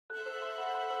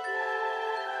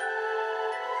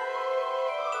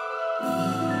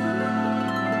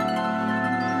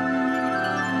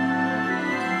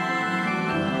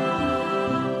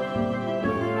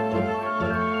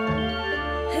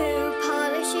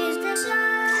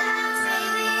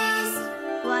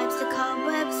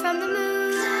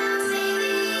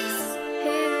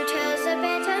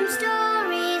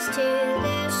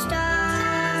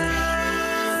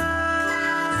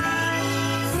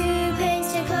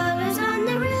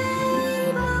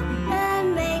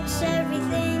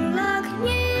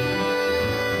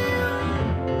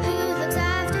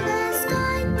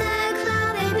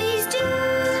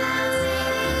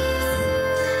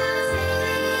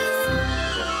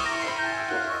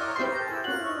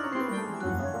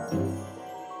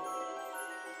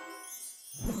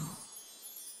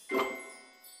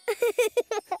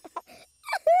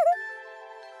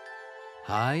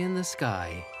High in the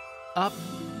sky, up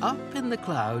in the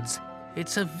clouds,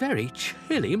 it's a very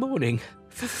chilly morning.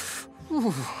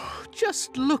 Ooh,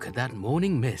 just look at that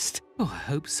morning mist. Oh, I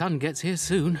hope sun gets here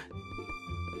soon.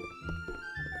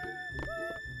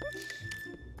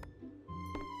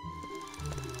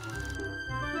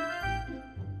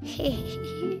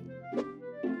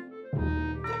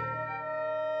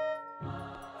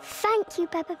 Thank you,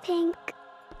 Peppa Pink.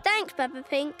 Thanks, Peppa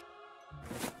Pink.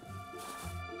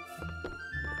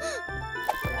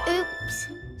 Oops.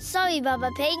 Sorry, Peppa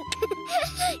Pink.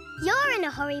 You're in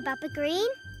a hurry, Peppa Green.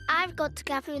 I've got to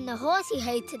gather in the horsey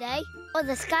hay today, or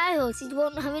the sky horses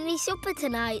won't have any supper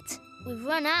tonight. We've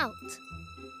run out.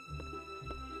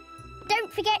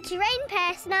 Don't forget your rain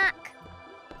pear snack.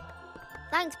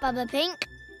 Thanks, Peppa Pink.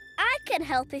 I can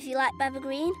help if you like, Peppa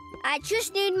Green. I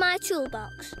just need my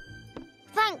toolbox.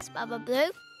 Thanks, Peppa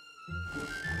Blue.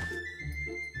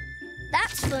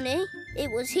 That's funny.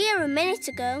 It was here a minute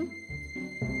ago.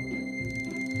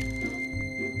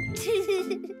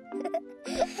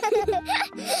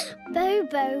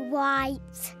 Bobo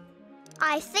White.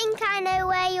 I think I know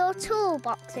where your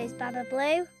toolbox is, Peppa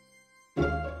Blue.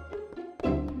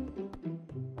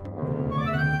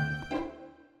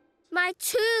 My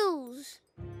tools.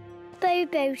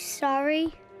 Bobo,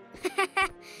 sorry.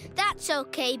 That's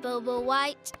okay, Bobo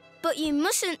White. But you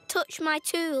mustn't touch my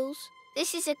tools.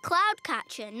 This is a cloud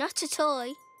catcher, not a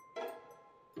toy.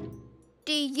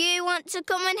 Do you want to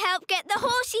come and help get the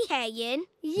horsey hay in?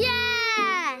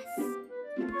 Yes!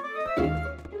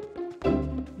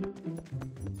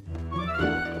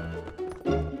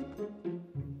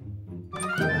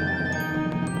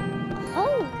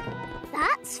 Oh,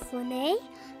 that's funny.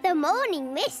 The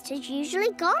morning mist has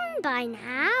usually gone by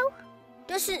now.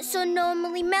 Doesn't sun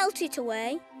normally melt it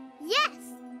away? Yes.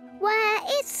 Where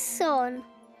is Sun?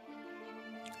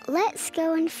 Let's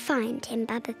go and find him,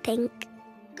 Peppa Pink.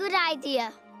 Good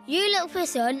idea. You look for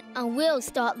Sun and we'll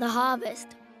start the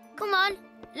harvest. Come on,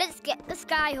 let's get the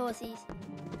sky horses.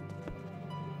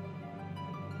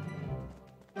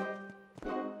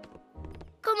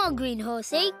 Come on, green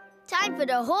horsey. Time for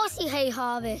the horsey hay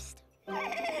harvest.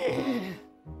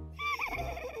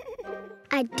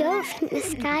 I don't think the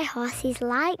sky horses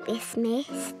like this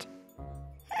mist.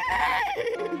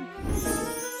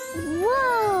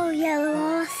 Whoa, yellow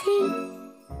horsey.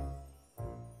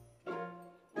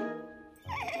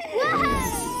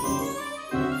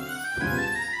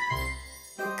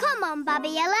 Come on, Babby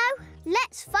Yellow.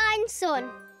 Let's find Sun.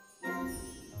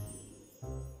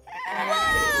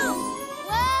 Whoa!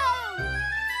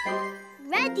 Whoa!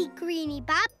 Ready, Greenie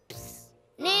Babs?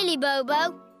 Nearly,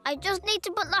 Bobo. I just need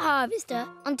to put the harvester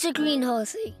onto Green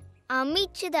Horsey. I'll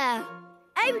meet you there.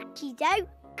 Okie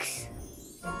dokes.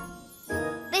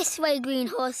 This way, Green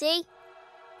Horsey.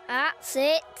 That's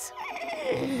it.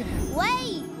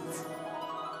 Wait!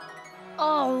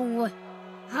 Oh,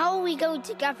 how are we going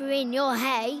to gather in your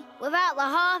hay without the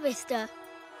harvester?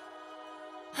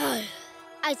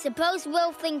 I suppose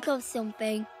we'll think of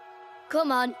something.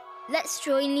 Come on, let's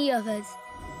join the others.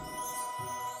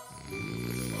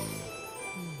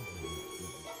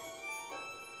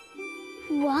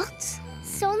 What?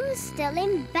 Sun's still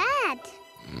in bed.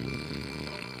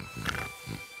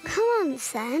 Come on,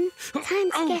 Sun.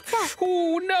 Time to get up.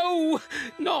 Oh, no!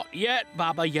 Not yet,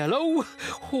 Baba Yellow.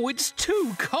 Oh, it's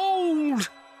too cold.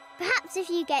 Perhaps if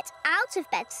you get out of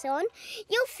bed, Sun,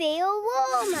 you'll feel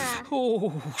warmer.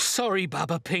 Oh, sorry,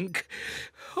 Baba Pink.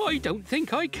 I don't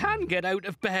think I can get out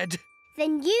of bed.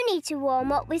 Then you need to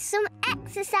warm up with some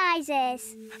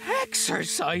exercises.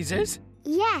 Exercises?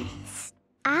 Yes.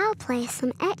 I'll play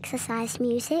some exercise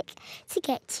music to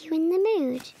get you in the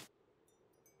mood.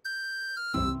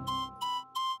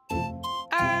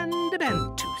 And a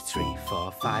bend, 2, 3,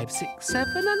 4, 5, 6, 7,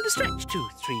 and a stretch, 2,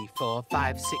 3, 4,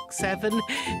 5, 6, 7.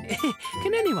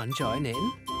 Can anyone join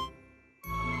in?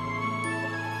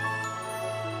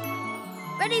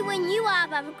 Ready when you are,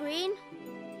 Baba Green.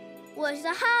 Where's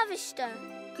the harvester?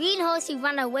 Green Horsey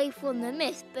ran away from the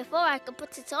mist before I could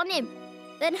put it on him.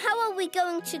 Then how are we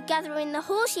going to gather in the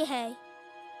horsey hay?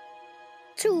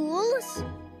 Tools?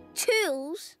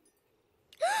 Tools?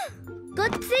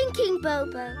 Good thinking,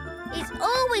 Bobo. It's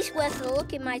always worth a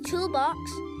look in my toolbox.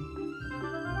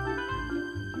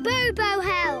 Bobo,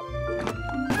 help!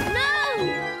 No!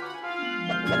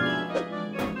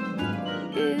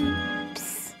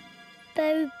 Oops.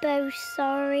 Bobo,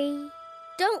 sorry.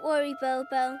 Don't worry,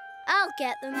 Bobo. I'll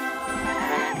get them.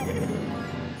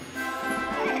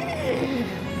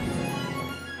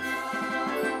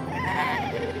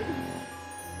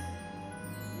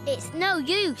 It's no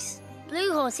use.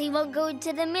 Blue Horsey won't go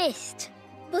into the mist.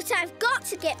 But I've got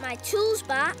to get my tools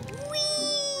back.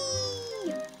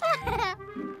 Whee!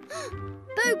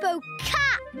 Bobo,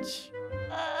 catch!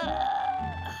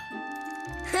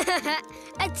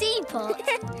 A teapot.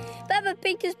 Peppa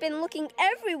Pig has been looking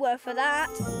everywhere for that.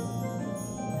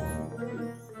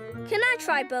 Can I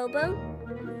try, Bobo?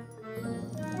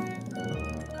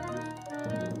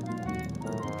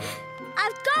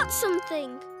 I've got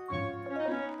something.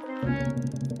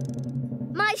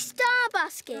 My star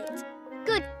basket.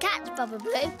 Good catch, Baba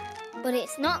Blue. But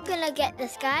it's not going to get the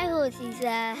Sky Horses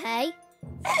there, hey?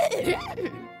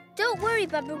 Don't worry,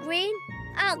 Baba Green.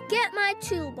 I'll get my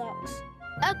toolbox.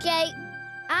 OK.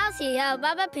 I'll see how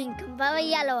Baba Pink and Baba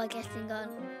Yellow are getting on.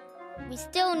 We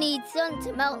still need sun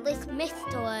to melt this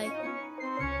mist away.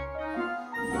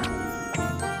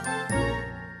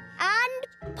 And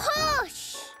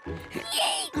push!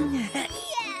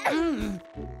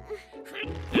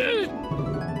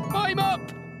 I'm up!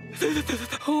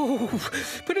 Oh,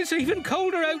 but it's even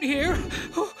colder out here.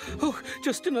 Oh,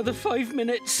 just another 5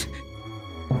 minutes.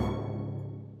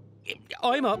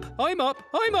 I'm up.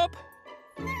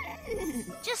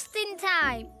 Just in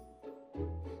time.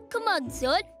 Come on,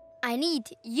 son. I need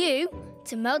you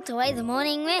to melt away the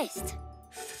morning mist.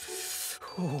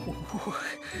 Oh,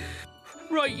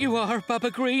 right you are, Baba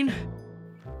Green.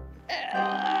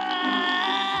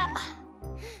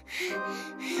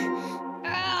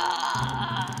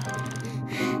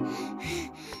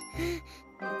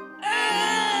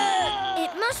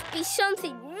 It must be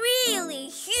something really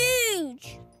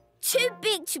huge. Too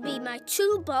big to be my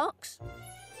toolbox.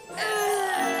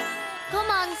 Come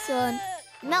on, son.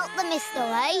 Melt the mist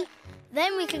away.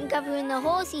 Then we can gather in the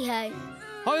horsey hay.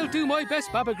 I'll do my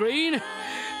best, Baba Green.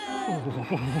 Oh,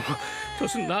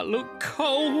 doesn't that look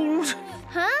cold?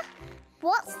 Huh?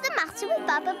 What's the matter with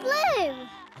Baba Blue?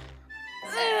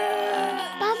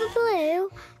 Baba Blue,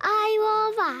 are you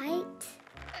all right?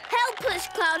 Help us,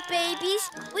 Cloud Babies.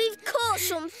 We've caught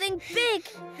something big.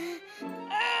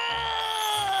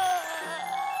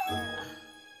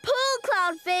 Pull,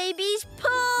 Cloud Babies,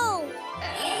 pull!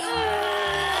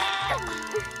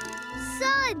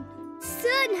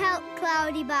 Sun, help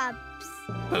Cloudy Babs.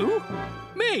 Who?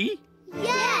 Me?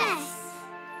 Yes!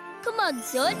 Come on,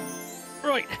 son.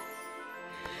 Right.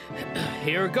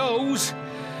 Here goes.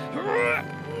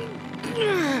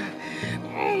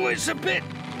 Oh, it's a bit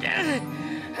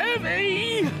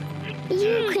heavy.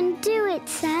 You can do it,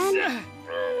 Sun.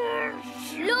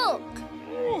 Look!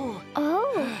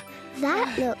 Oh,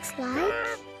 that looks like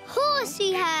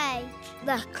horsey hay.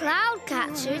 The cloud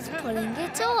catcher is pulling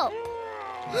it up.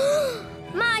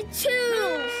 My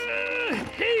tools!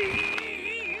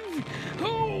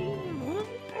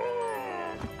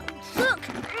 Look,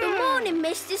 the morning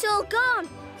mist is all gone.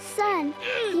 Sun,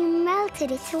 you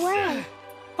melted it away.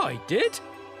 I did?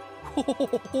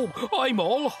 I'm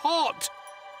all hot.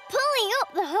 Pulling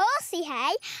up the horsey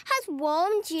hay has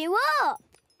warmed you up.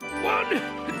 One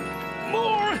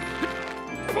more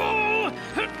pull.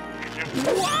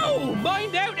 Whoa!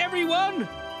 Mind out, everyone!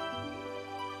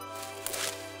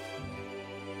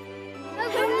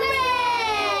 Hooray!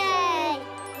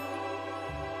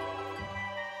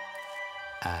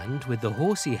 And with the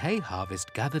horsey hay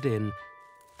harvest gathered in,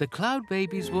 the Cloud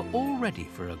Babies were all ready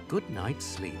for a good night's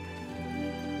sleep.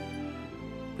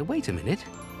 But wait a minute.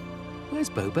 Where's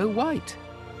Bobo White?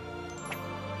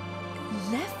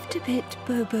 Left a bit,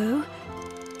 Bobo.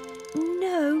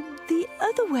 No, the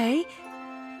other way.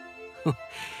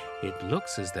 It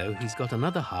looks as though he's got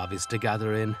another harvest to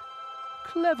gather in.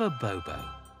 Clever Bobo.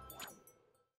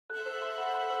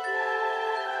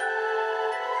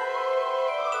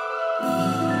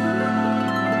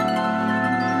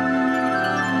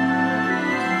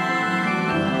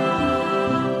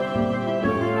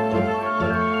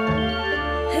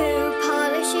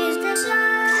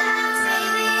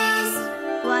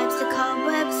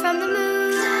 From the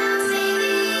moon.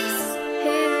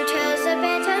 Who tells the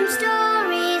bedtime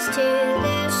stories to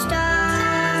the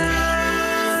stars?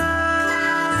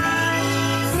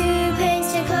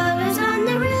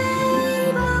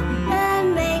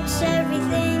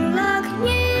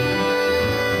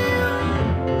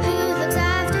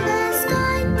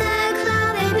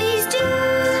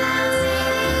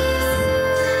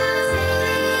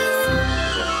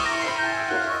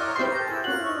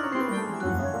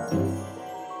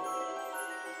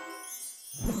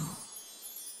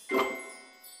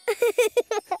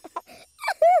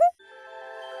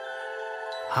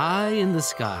 high in the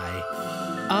sky,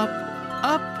 up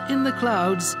in the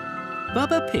clouds,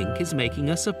 Baba Pink is making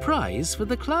a surprise for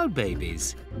the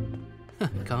Cloudbabies.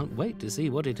 Can't wait to see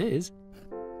what it is.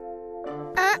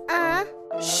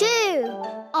 Shoo!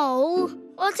 Oh,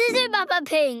 what is it, Baba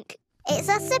Pink? It's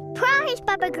a surprise,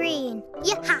 Baba Green.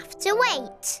 You have to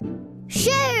wait.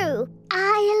 Shoo!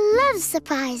 I love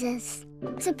surprises.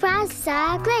 Surprises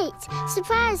are great.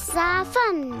 Surprises are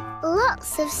fun.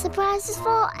 Lots of surprises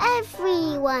for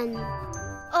everyone.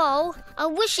 Oh, I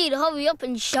wish you'd hurry up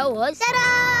and show us. Ta-da!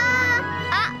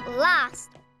 At last.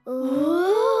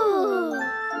 Ooh!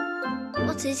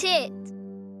 What is it?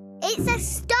 It's a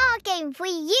star game for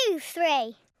you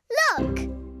three. Look,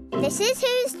 this is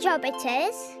whose job it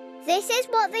is. This is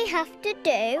what they have to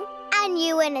do. And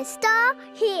you win a star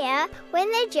here when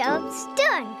the job's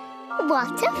done.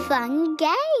 What a fun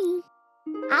game.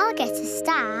 I'll get a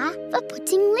star for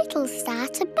putting Little Star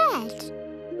to bed.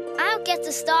 I'll get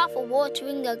a star for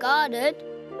watering the garden.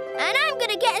 And I'm going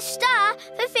to get a star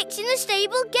for fixing the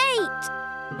stable gate.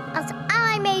 As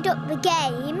I made up the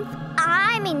game,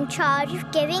 I'm in charge of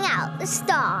giving out the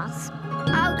stars.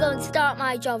 I'll go and start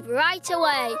my job right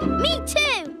away. Me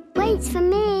too. Wait for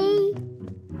me.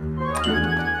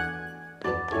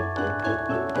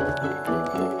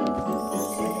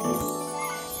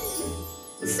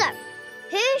 So,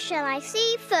 who shall I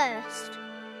see first?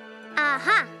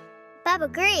 Aha! Baba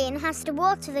Green has to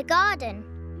water the garden.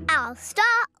 I'll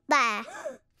start there.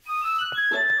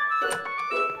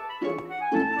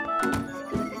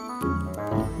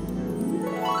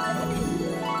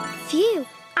 Phew,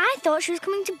 I thought she was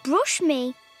coming to brush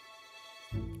me.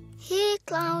 Here,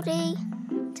 Cloudy.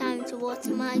 Time to water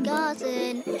my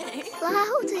garden.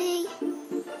 Cloudy.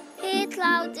 Here,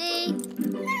 Cloudy.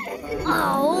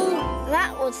 Oh,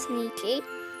 that was sneaky.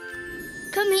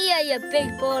 Come here, you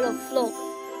big ball of fluff.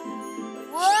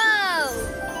 Whoa!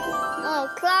 Oh,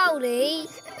 Cloudy.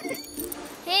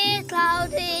 Here,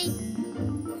 Cloudy.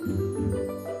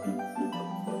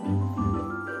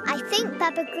 I think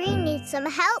Baba Green needs some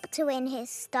help to win his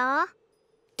star.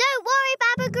 Don't worry,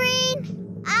 Baba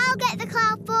Green. I'll get the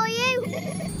cloud for you.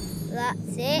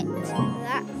 That's it.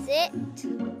 That's it.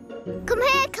 Come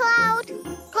here, Cloud.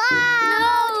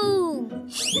 Cloud! No!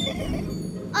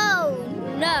 Oh,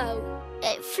 no.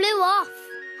 It flew off.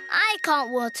 I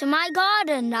can't water my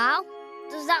garden now.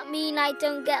 Does that mean I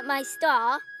don't get my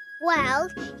star? Well,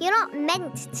 you're not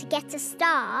meant to get a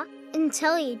star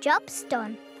until your job's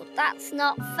done. But that's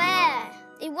not fair.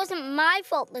 It wasn't my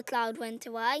fault the cloud went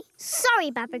away. Sorry,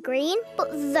 Baba Green,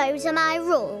 but those are my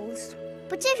rules.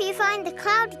 But if you find the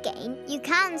cloud game, you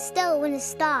can still win a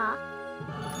star.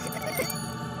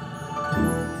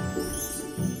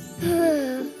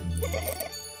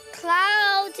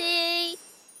 Cloudy!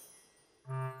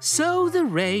 So the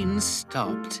rain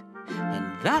stopped,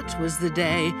 and that was the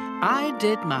day I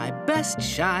did my best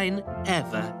shine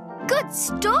ever. Good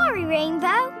story,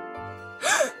 Rainbow.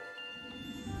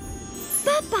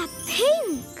 Baba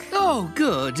Pink! Oh,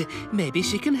 good. Maybe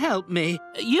she can help me.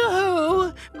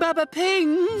 Yoo-hoo! Baba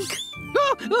Pink!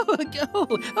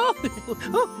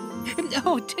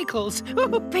 Oh, tickles.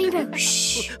 Rainbow,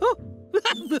 shh.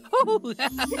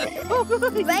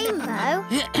 Rainbow,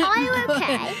 are you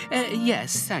okay?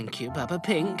 Yes, thank you, Baba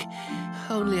Pink.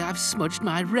 Only I've smudged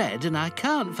my red and I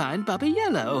can't find Baba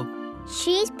Yellow.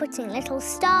 She's putting Little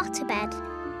Star to bed.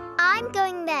 I'm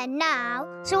going there now,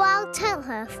 so I'll tell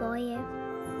her for you.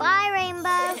 Bye,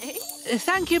 Rainbow.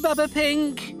 Thank you, Baba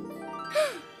Pink.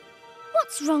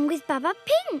 What's wrong with Baba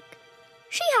Pink?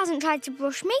 She hasn't tried to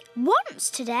brush me once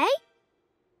today.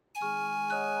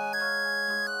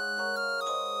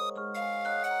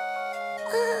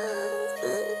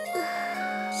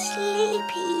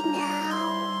 Sleepy now.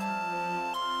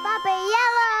 Baba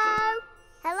Yellow!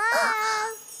 Hello?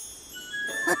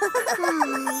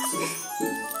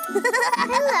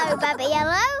 Hello, Baba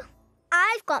Yellow.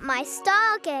 I've got my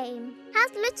star game.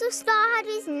 Has Little Star had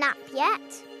his nap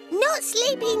yet? Not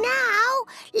sleepy now.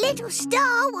 Little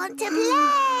Star want to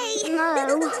play.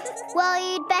 No. Well,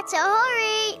 you'd better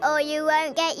hurry or you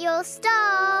won't get your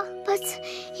star. But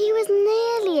he was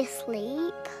nearly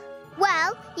asleep.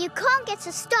 Well, you can't get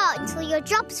a star until your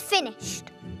job's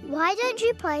finished. Why don't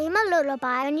you play him a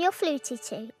lullaby on your fluty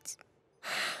toot?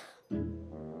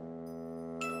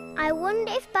 I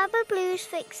wonder if Baba Blue's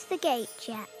fixed the gate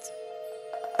yet.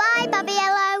 Bye, Baba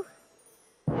Yellow.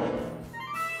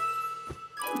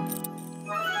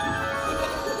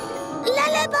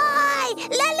 Lullaby!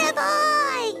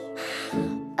 Lullaby!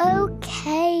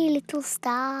 Okay, Little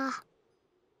Star.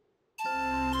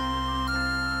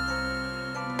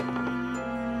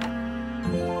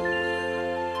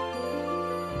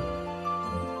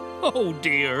 Oh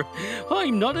dear,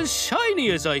 I'm not as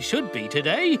shiny as I should be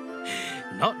today.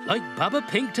 Not like Baba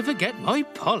Pink to forget my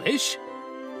polish.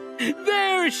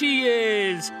 There she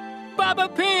is! Baba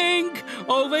Pink!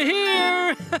 Over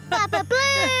here! Baba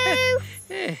Blue!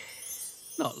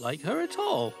 Not like her at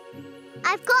all.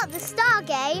 I've got the star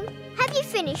game. Have you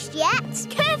finished yet?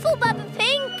 Careful, Baba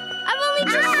Pink. I've only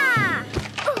just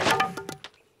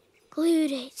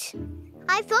glued it.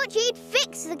 I thought you'd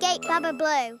fix the gate, Baba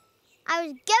Blue. I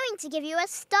was going to give you a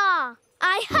star.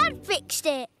 I had fixed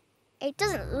it. It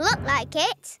doesn't look like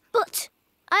it. But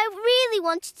I really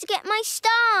wanted to get my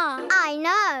star. I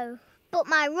know. But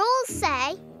my rules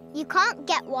say you can't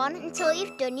get one until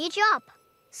you've done your job.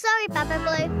 Sorry, Baba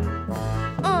Blue.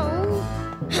 Oh.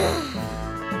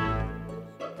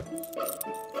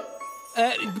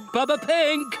 Baba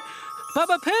Pink!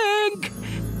 Baba Pink!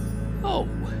 Oh,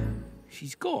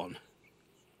 she's gone.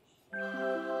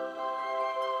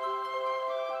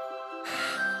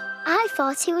 I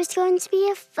thought it was going to be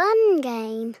a fun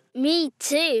game. Me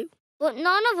too. But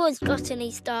none of us got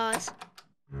any stars.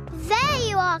 There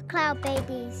you are, Cloud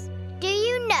Babies. Do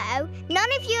you know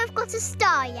none of you have got a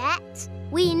star yet?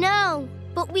 We know,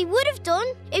 but we would have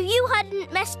done if you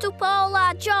hadn't messed up all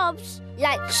our jobs.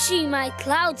 Like shoo my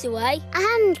clouds away.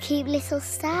 And keep little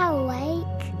Star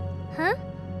awake. Huh?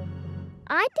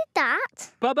 I did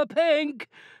that. Baba Pink!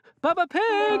 Baba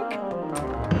Pink!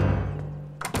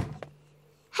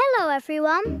 Hello,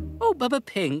 everyone. Oh, Baba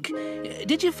Pink,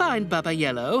 did you find Baba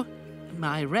Yellow?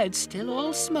 My red's still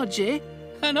all smudgy,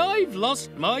 and I've lost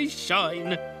my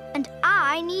shine. And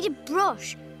I need a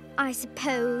brush, I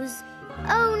suppose.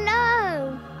 Oh,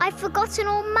 no. I've forgotten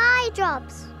all my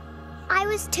jobs. I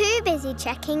was too busy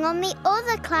checking on the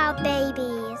other Cloud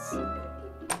Babies.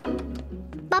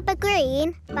 Baba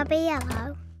Green, Baba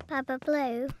Yellow, Baba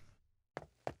Blue.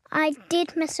 I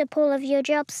did mess up all of your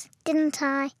jobs, didn't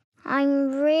I?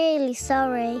 I'm really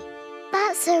sorry.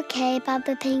 That's okay,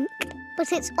 Baba Pink.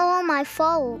 But it's all my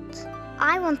fault.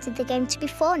 I wanted the game to be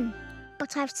fun,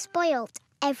 but I've spoilt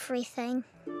everything.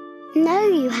 No,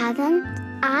 you haven't.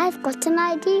 I've got an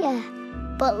idea.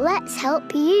 But let's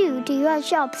help you do your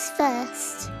jobs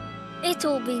first.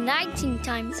 It'll be nighting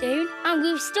time soon, and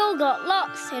we've still got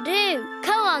lots to do.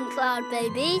 Come on, Cloud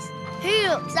Babies. Who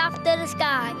looks after the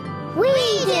sky? We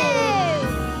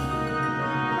do!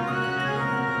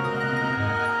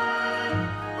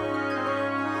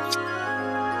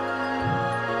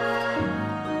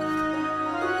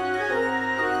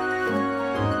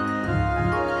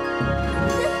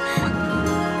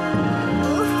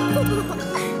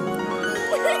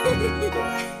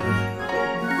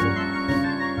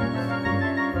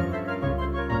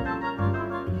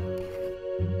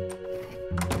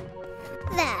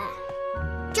 There.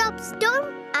 Job's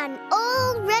done and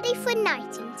all ready for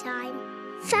nighting time.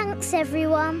 Thanks,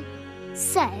 everyone.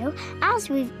 So, as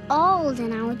we've all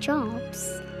done our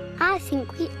jobs, I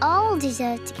think we all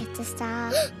deserve to get a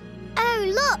star. Oh,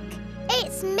 look!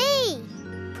 It's me!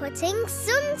 Putting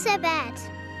Sun to bed.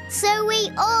 So we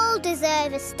all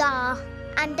deserve a star.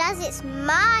 And as it's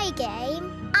my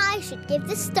game, I should give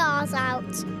the stars out.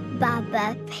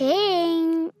 Baba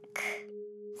Pink.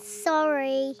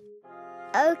 Sorry.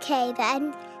 OK,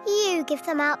 then. You give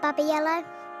them out, Baba Yellow.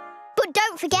 But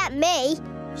don't forget me.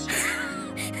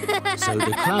 So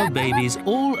the Cloud Babies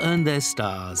all earned their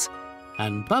stars,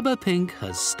 and Baba Pink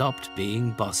has stopped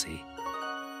being bossy.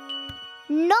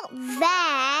 Not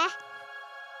there.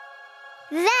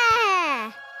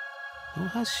 There. Oh,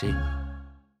 has she?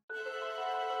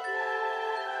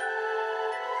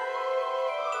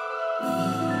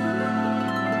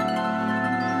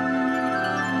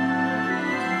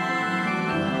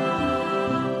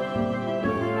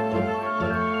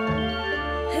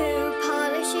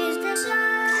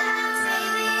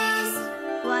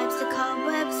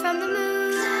 From the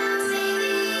moon.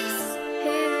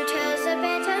 Who tells the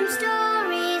bedtime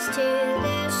stories to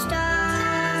the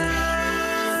stars?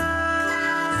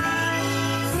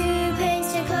 Who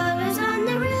paints the colours on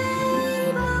the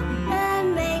rainbow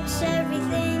and makes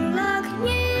everything look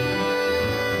new?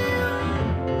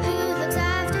 Who looks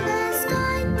after the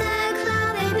sky? The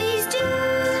Cloud Babies do.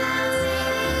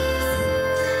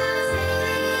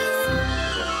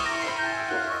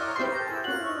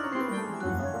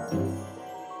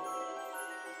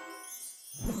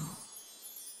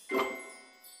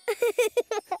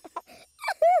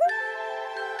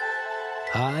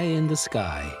 High in the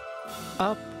sky,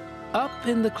 up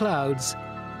in the clouds,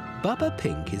 Baba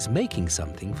Pink is making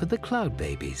something for the Cloud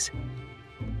Babies.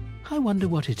 I wonder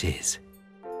what it is.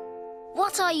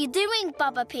 What are you doing,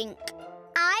 Baba Pink?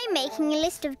 I'm making a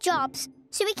list of jobs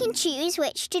so we can choose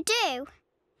which to do.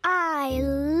 I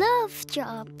love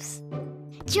jobs.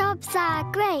 Jobs are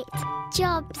great.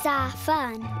 Jobs are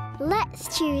fun.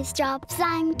 Let's choose jobs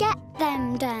and get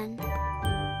them done.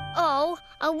 Oh,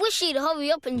 I wish you'd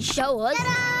hurry up and show us.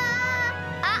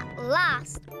 Ta-da! At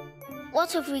last.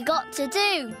 What have we got to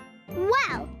do?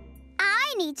 Well,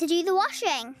 I need to do the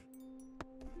washing.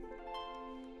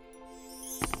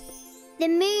 The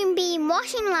moonbeam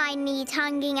washing line needs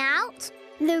hanging out.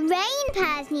 The rain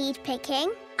pears need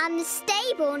picking. And the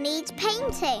stable needs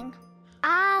painting.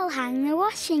 I'll hang the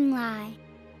washing line.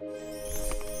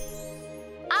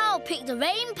 I'll pick the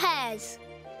rain pears.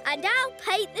 And I'll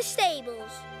paint the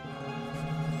stables.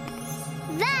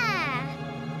 There!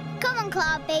 Come on,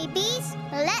 Cloudbabies.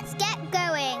 Let's get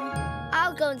going.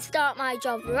 I'll go and start my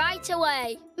job right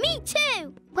away. Me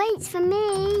too. Wait for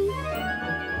me.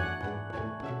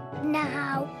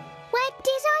 Now, where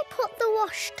did I put the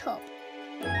wash tub?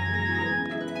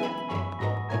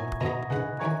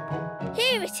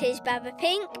 Here it is, Baba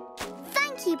Pink.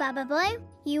 Thank you, Baba Blue.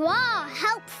 You are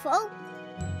helpful.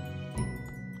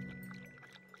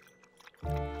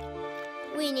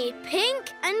 We need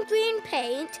pink and green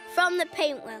paint from the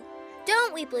paint well.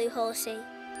 Don't we, Blue Horsey?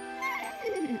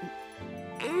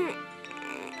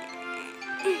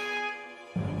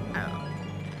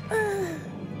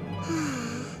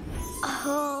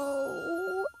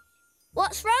 Oh.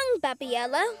 What's wrong, Baba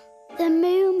Yellow? The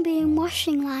moonbeam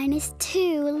washing line is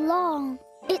too long.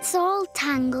 It's all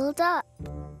tangled up.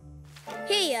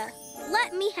 Here,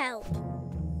 let me help.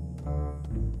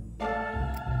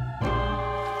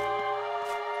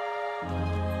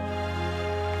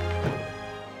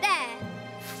 There.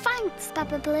 Thanks,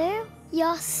 Baba Blue.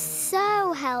 You're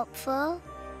so helpful.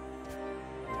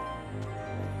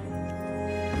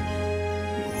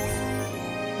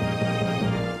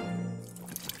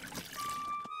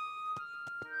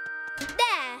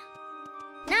 There.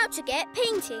 Now to get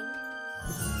painting.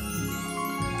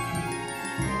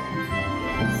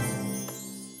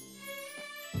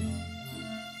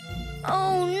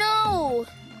 Oh, no.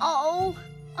 Oh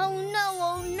no,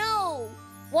 oh, no.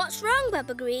 What's wrong,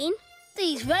 Baba Green?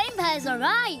 These rain pears are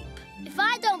ripe. If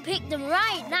I don't pick them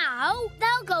right now,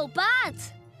 they'll go bad.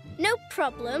 No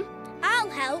problem. I'll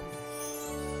help.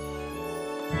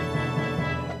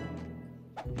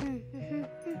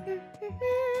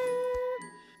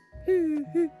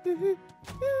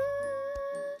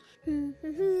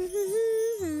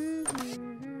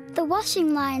 The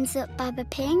washing line's up, Baba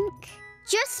Pink.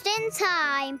 Just in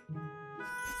time.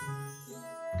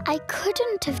 I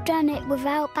couldn't have done it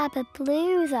without Baba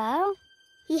Blue, though.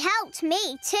 He helped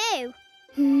me, too.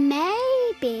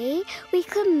 Maybe we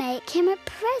could make him a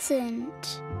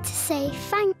present to say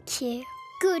thank you.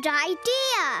 Good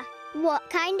idea. What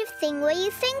kind of thing were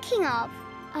you thinking of?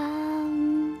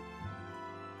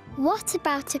 What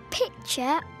about a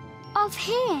picture of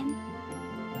him?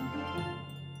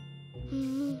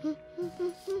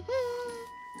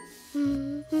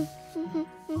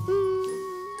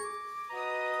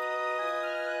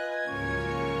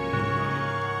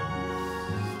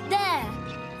 There,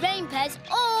 rain pears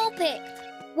all picked.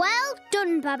 Well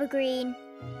done, Baba Green.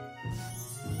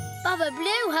 Baba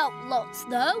Blue helped lots,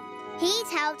 though. He's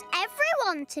helped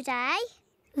everyone today.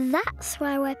 That's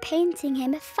why we're painting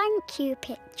him a thank you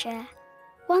picture.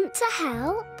 Want to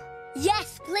help?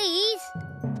 Yes, please.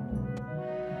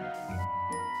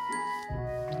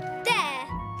 There.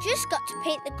 Just got to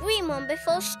paint the green one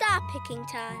before star picking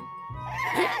time.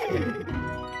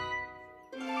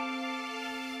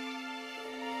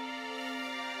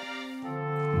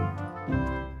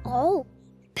 Oh,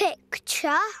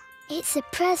 picture? It's a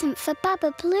present for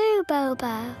Baba Blue,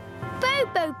 Bobo.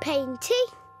 Bobo painty?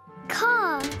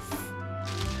 Cars.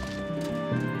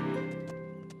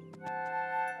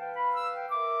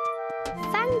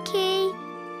 Thank you.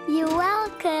 You're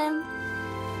welcome.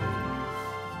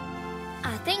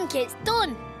 I think it's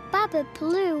done. Baba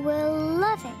Blue will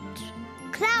love it.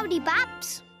 Cloudy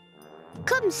Babs,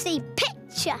 come see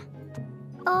picture.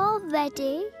 All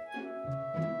ready?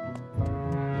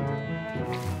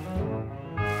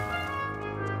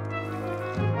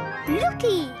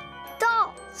 Looky,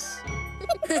 dots.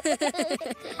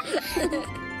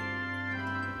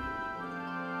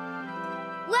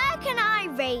 Where can I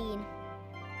rain?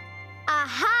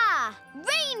 Aha!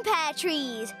 Rain pear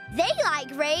trees. They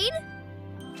like rain.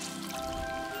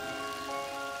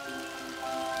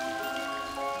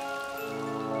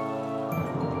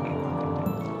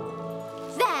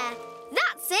 There,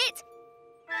 that's it.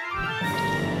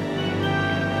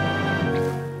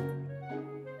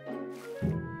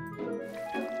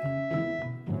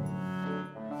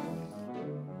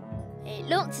 It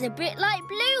looks a bit like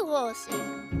Blue Horsey.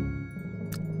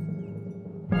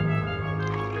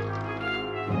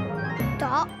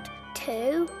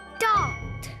 too.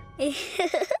 Dot.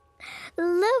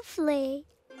 Lovely.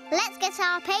 Let's get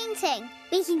our painting.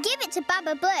 We can give it to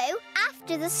Baba Blue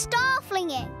after the star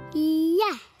flinging.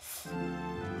 Yes.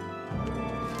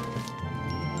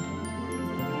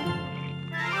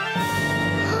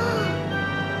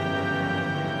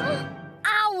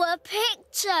 Our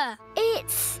picture!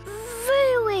 It's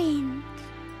ruined.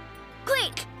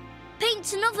 Quick!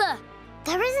 Paint another!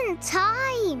 There isn't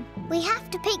time. We have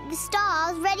to pick the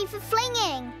stars ready for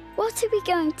flinging. What are we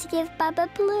going to give Baba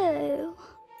Blue?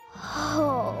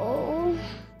 Oh.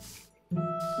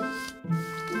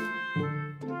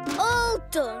 All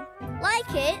done.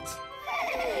 Like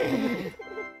it?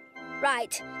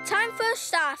 Right, time for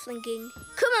star flinging.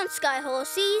 Come on, Sky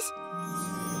Horses.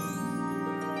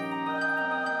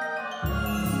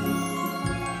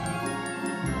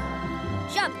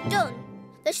 Job done.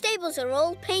 The stables are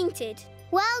all painted.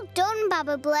 Well done,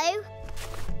 Baba Blue.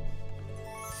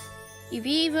 You've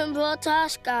even brought our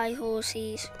Sky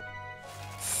Horses.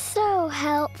 So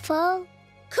helpful.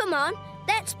 Come on,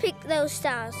 let's pick those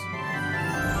stars.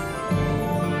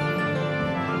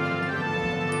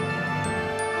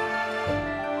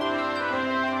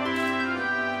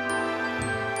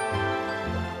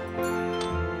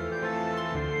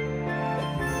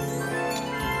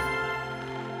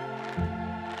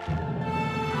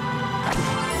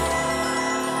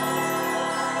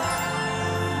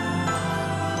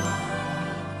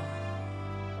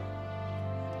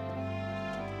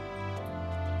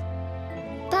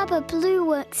 Baba Blue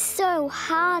worked so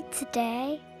hard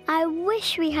today. I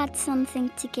wish we had something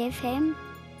to give him.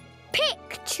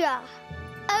 Picture.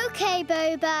 OK,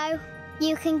 Bobo.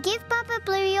 You can give Baba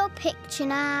Blue your picture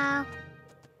now.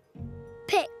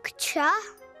 Picture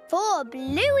for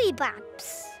Bluey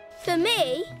Babs. For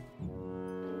me?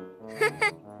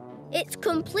 It's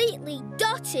completely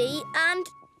dotty and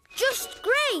just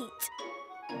great.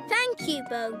 Thank you,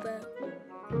 Bobo.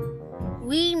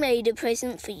 We made a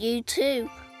present for you too.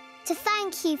 To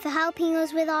thank you for helping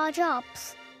us with our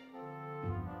jobs.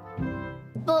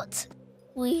 But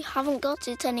we haven't got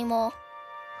it anymore.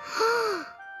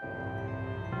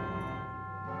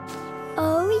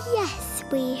 Oh, yes,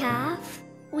 we have.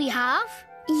 We have?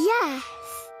 Yes.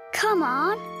 Come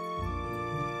on.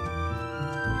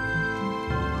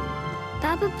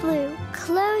 Baba Blue,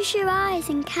 close your eyes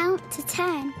and count to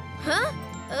 10. Huh?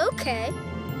 OK.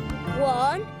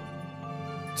 1,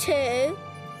 2,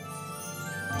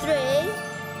 3,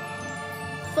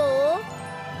 4,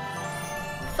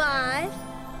 5,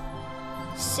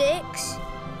 6,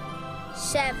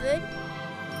 7,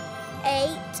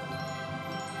 8,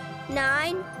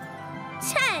 9,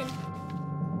 10.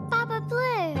 Baba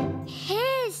Blue,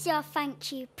 here's your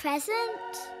thank you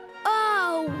present.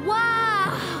 Oh,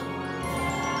 wow!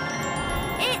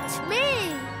 It's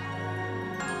me!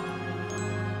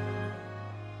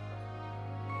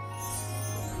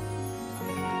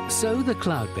 So the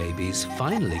Cloudbabies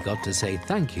finally got to say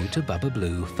thank you to Baba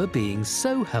Blue for being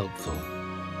so helpful.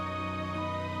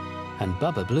 And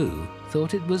Baba Blue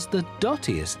thought it was the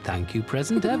dottiest thank you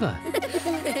present ever.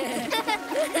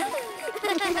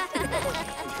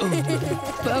 Oh,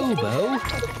 Bobo!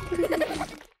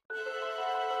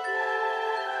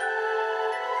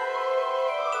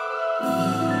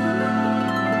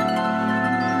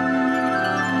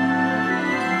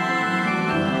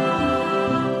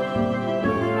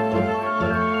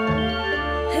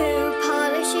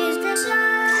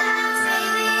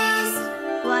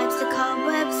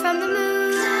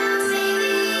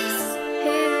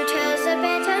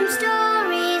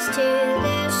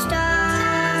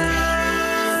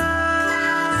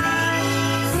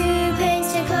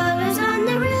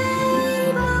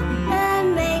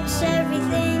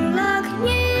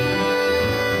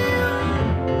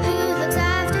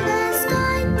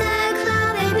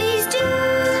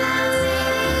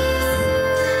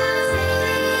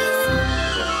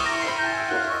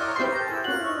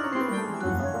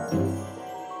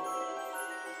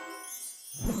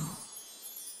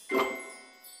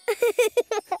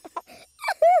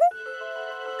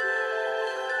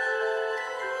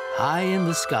 High in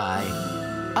the sky,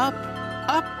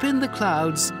 up in the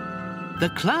clouds, the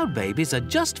Cloudbabies are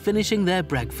just finishing their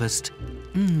breakfast.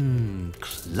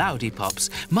 Cloudy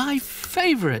Pops, my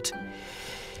favourite.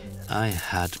 I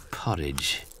had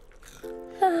porridge.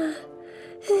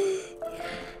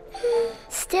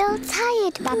 Still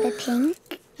tired, Baba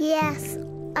Pink? Yes,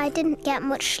 I didn't get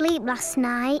much sleep last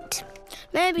night.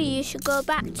 Maybe you should go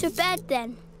back to bed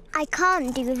then. I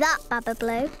can't do that, Baba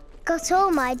Blue. Got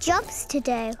all my jobs to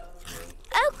do.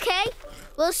 OK,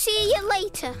 we'll see you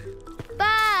later.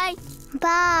 Bye.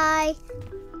 Bye.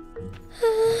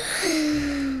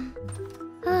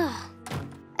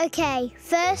 OK,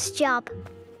 first job.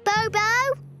 Bobo,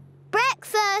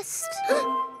 breakfast.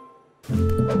 Oh!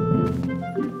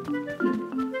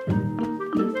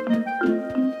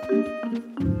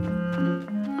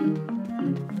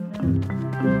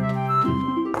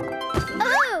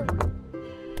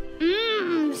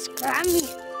 Scrammy.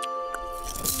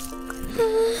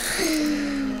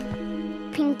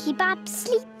 Pinky Bab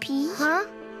sleepy? Huh?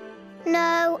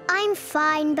 No, I'm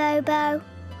fine, Bobo.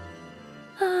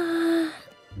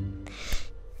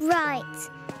 Right,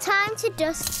 time to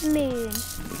dust the moon.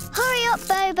 Hurry up,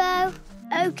 Bobo.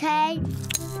 OK.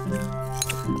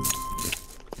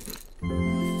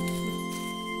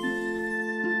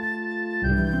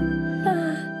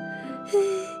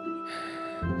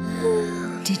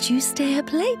 Did you stay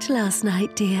up late last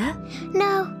night, dear?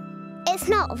 No, it's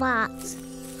not that.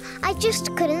 I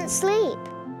just couldn't sleep.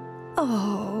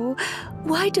 Oh,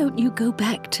 why don't you go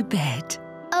back to bed?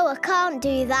 Oh, I can't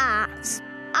do that.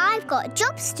 I've got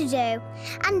jobs to do.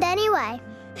 And anyway,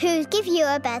 who'd give you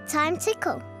a bedtime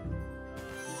tickle?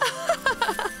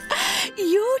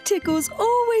 Your tickles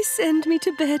always send me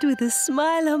to bed with a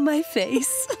smile on my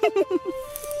face.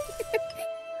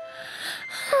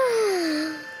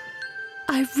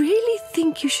 I really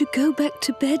think you should go back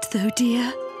to bed, though,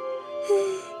 dear.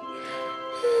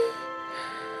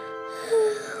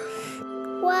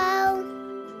 Well,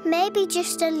 maybe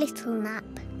just a little nap.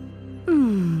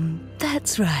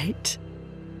 That's right.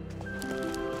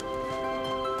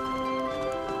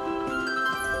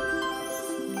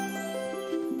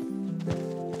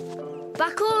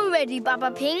 Back already,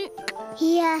 Baba Pink?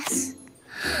 Yes.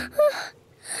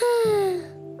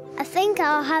 I think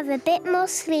I'll have a bit more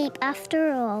sleep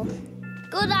after all.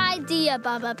 Good idea,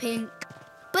 Baba Pink.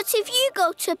 But if you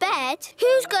go to bed,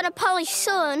 who's going to polish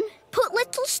Sun, put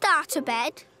Little Star to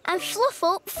bed and fluff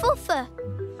up Fuffer?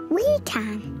 We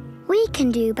can. We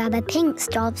can do Baba Pink's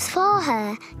jobs for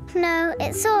her. No,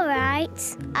 it's all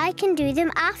right. I can do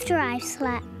them after I've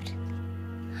slept.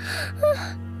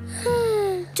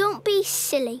 Don't be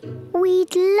silly.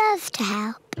 We'd love to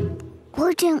help,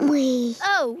 wouldn't we?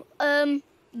 Oh,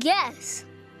 yes.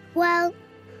 Well,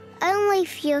 only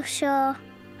if you're sure.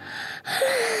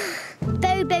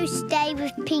 Bobo, stay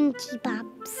with Pinky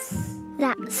Babs.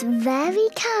 That's very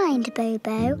kind,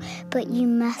 Bobo, but you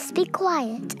must be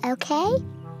quiet, OK?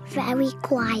 Very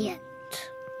quiet.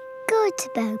 Good,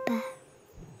 Bobo.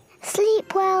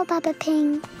 Sleep well, Baba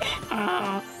Pink.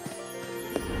 Oh,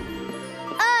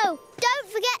 don't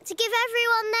forget to give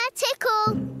everyone their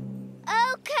tickle.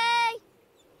 OK.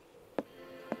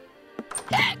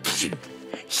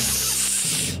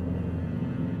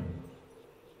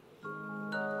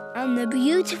 And the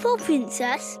beautiful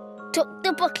princess took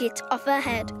the bucket off her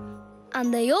head,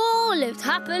 and they all lived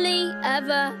happily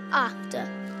ever after.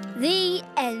 The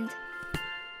end.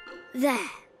 There.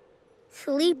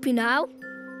 Sleepy now?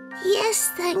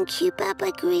 Yes, thank you,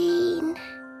 Baba Green.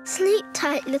 Sleep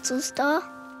tight, little star.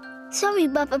 Sorry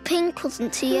Baba Pink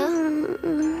wasn't here.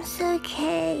 It's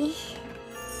okay.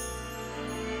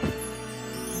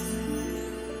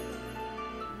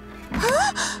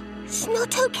 It's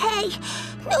not okay.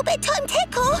 No bedtime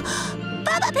tickle.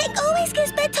 Baba Pink always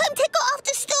gives bedtime tickle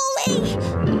after story.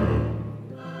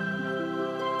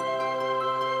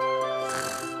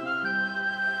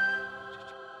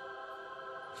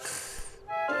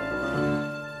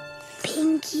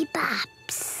 Pinky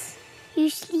Babs, you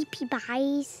sleepy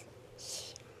boys.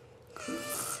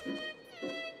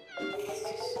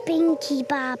 Pinky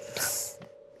Babs,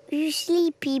 you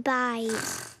sleepy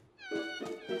boys.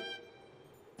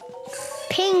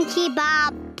 Pinky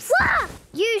Babs,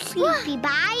 you sleepy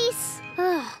boys.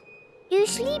 You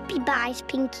sleepy boys,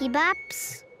 Pinky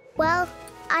Babs. Well,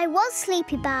 I was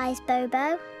sleepy boys,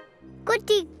 Bobo.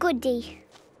 Goody, goody.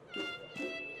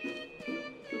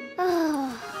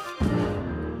 Oh,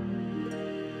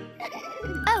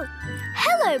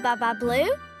 hello, Baba Blue.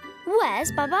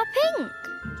 Where's Baba Pink?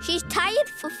 She's tired,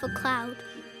 Fuffer Cloud,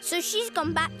 so she's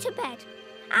gone back to bed.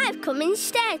 I've come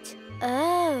instead.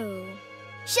 Oh.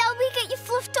 Shall we get you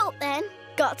fluffed up then?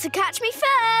 Got to catch me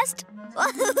first.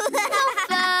 Fuffer!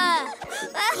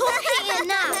 Come here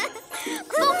now.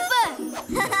 Fuffer!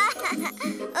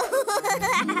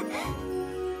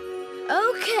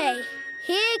 OK,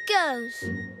 here goes.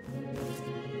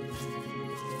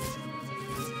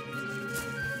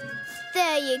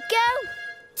 There you go.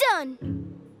 Done.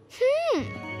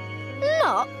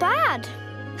 Not bad.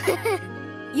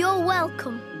 You're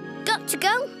welcome. Got to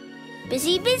go.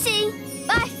 Busy, busy.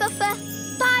 Bye, Fuffer.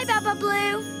 Bye, Baba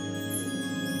Blue.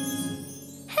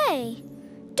 Hey,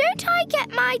 don't I get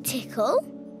my tickle?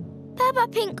 Baba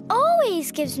Pink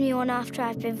always gives me one after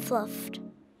I've been fluffed.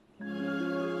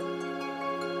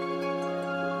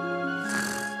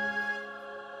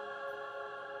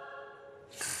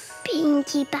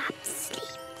 Sleepy Bab,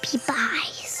 sleepy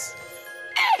buys.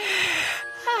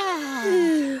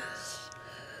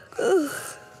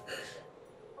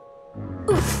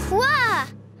 Wah!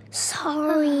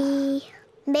 Sorry.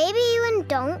 Maybe you and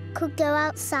Donk could go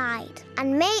outside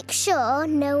and make sure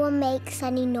no one makes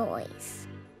any noise.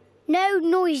 No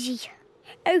noisy.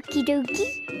 Okie dokie.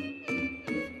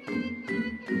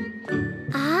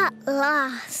 At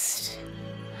last.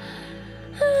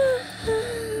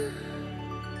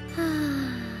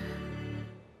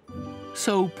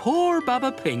 So poor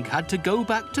Baba Pink had to go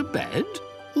back to bed?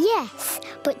 Yes,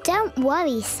 but don't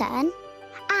worry, son.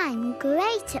 I'm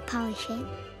great at polishing.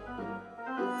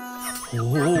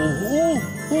 Oh,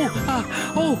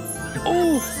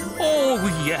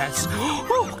 yes.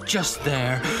 Oh, just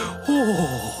there.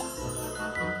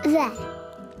 Oh. There.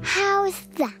 How's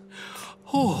that?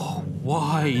 Oh,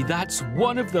 why, that's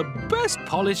one of the best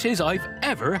polishes I've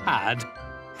ever had.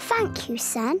 Thank you,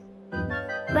 son.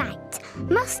 Right,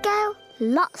 must go.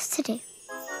 Lots to do.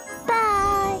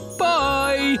 Bye.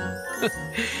 Bye.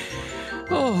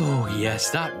 Oh, yes,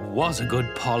 that was a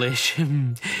good polish.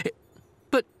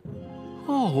 But,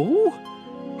 oh,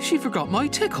 she forgot my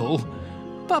tickle.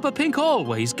 Baba Pink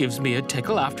always gives me a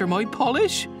tickle after my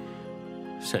polish.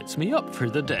 Sets me up for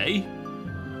the day.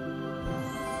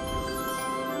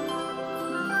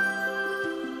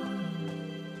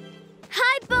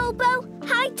 Hi, Bobo.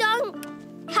 Hi, Donk.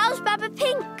 How's Baba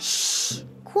Pink? Shh.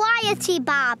 Quiety,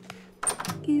 Bab.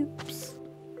 Oops.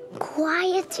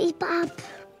 Quiety, Bab.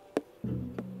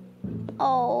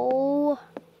 Oh.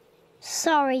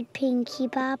 Sorry, Pinky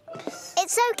Babs.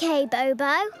 It's okay,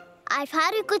 Bobo. I've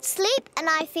had a good sleep and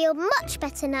I feel much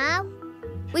better now.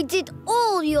 We did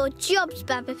all your jobs,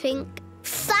 Baba Pink.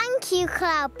 Thank you,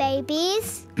 Cloud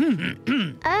Babies.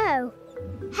 Oh,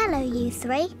 hello, you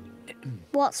three.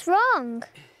 What's wrong?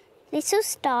 Little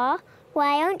Star,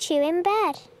 why aren't you in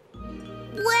bed?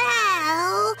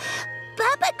 Well,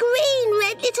 Baba Green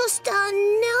read Little Star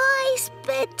nice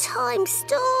bedtime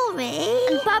story.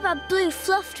 And Baba Blue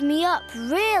fluffed me up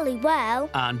really well.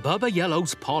 And Baba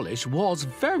Yellow's polish was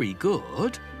very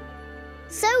good.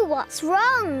 So what's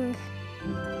wrong?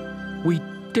 We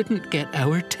didn't get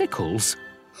our tickles.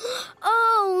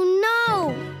 Oh,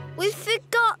 no. We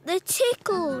forgot the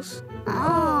tickles.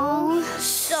 Oh,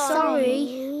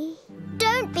 Sorry.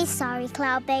 Don't be sorry,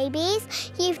 Cloud Babies.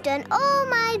 You've done all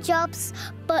my jobs,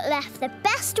 but left the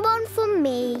best one for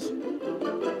me.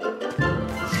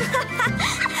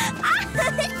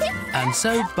 And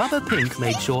so Baba Pink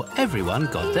made sure everyone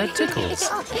got their tickles.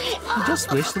 I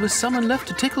just wish there was someone left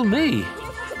to tickle me.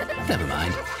 Never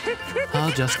mind.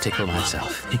 I'll just tickle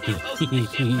myself.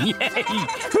 Yay!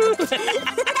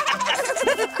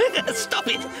 Stop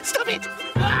it! Stop it!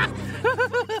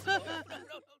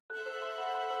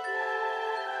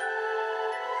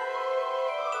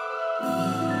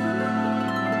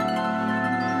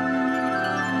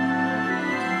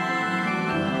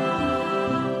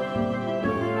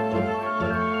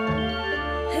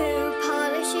 Who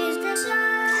polishes the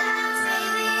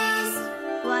slabs?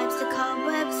 Wipes the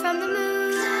cobwebs from the moon?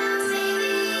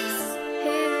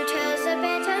 Who tells the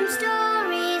bedtime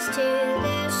stories to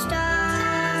the stars?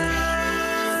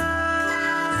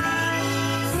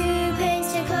 Who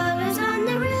paints the colours on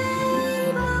the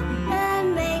rainbow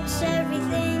and makes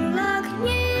everything look new?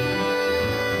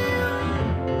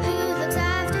 Who looks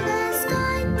after the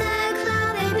sky? The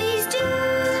Cloud Babies do.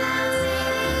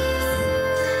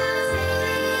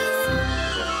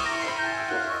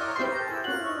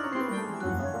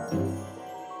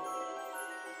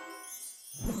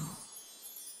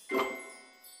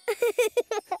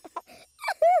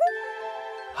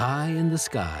 High in the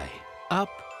sky, up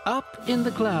in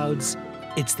the clouds.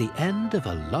 It's the end of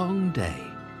a long day.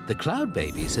 The Cloud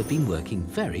Babies have been working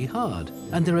very hard,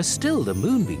 and there are still the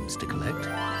moonbeams to collect.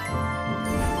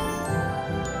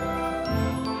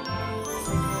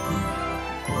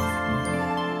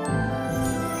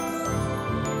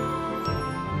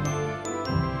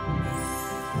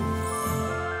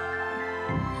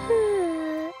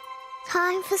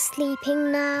 Time for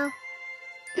sleeping now.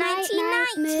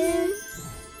 Nighty-night, Moon.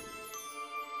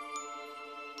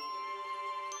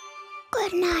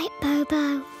 Good night,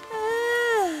 Bobo.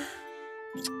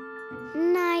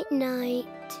 Night-night.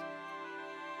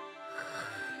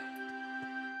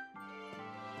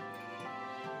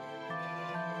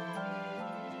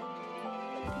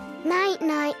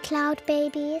 Night-night, Cloud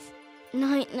Babies.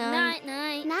 Night-night.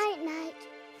 Night. Night-night.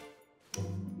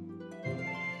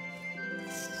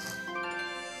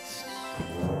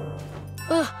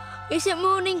 Is it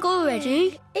morning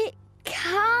already? It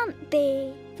can't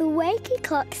be. The wakey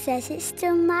clock says it's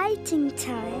still nighting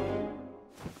time.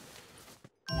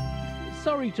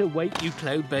 sorry to wake you,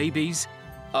 cloud babies.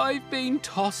 I've been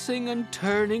tossing and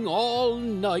turning all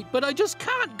night, but I just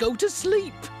can't go to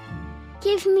sleep.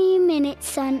 Give me a minute,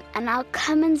 son, and I'll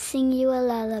come and sing you a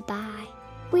lullaby.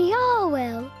 We all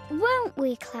will, won't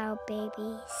we, cloud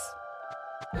babies?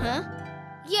 Huh?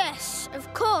 Yes,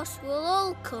 of course, we'll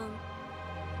all come.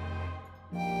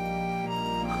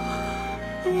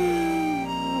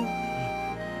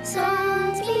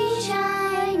 Suns be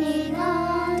shining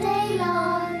all day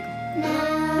long.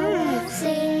 Now we'll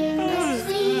sing a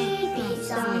sleepy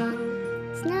song.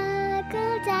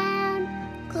 Snuggle down,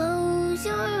 close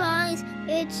your eyes.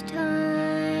 It's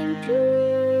time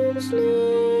to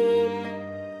sleep.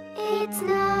 It's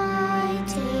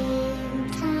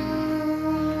nighting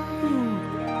time.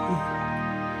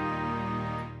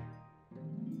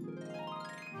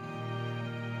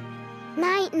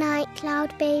 Night, night,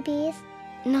 cloud babies.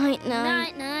 Night,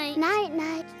 night. Night, night. Night,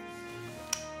 night.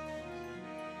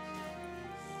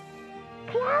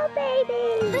 Cloud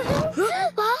babies!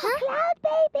 Cloud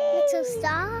babies! Little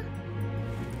star.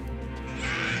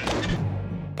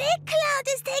 Big Cloud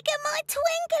has taken my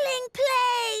twinkling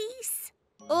place.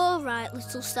 All right,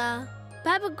 little star.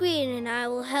 Baba Green and I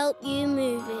will help you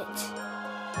move it.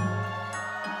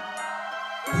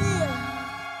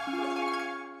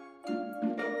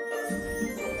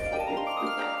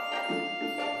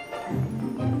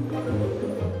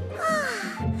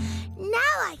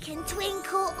 Now I can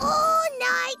twinkle all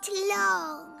night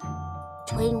long.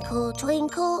 Twinkle,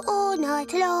 twinkle all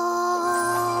night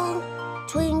long.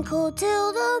 Twinkle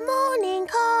till the morning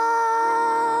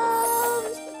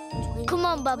comes. Twinkle, Come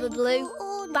on, Baba Blue.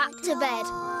 all Back night to bed.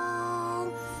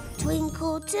 long.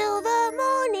 Twinkle till the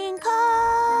morning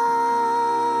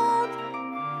comes.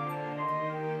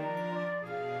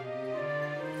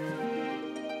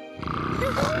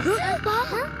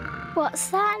 What's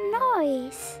that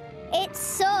noise? It's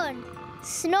Sun,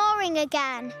 snoring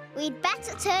again. We'd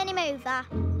better turn him over.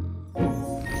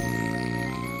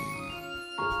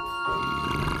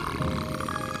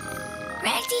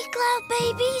 Ready, cloud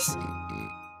babies?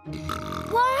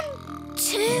 1,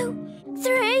 2,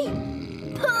 3.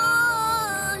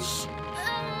 Push!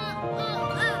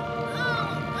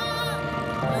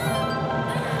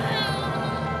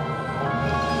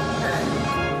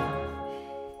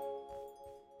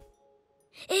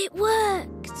 It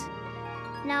worked.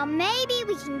 Now maybe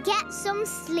we can get some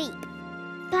sleep.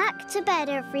 Back to bed,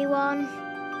 everyone.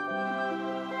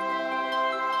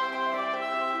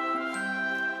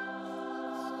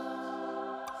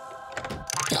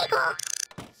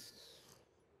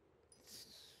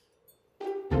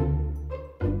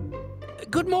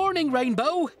 Good morning,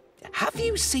 Rainbow. Have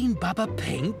you seen Baba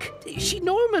Pink? She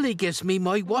normally gives me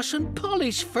my wash and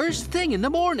polish first thing in the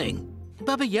morning.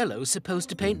 Baba Yellow's supposed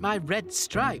to paint my red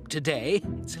stripe today.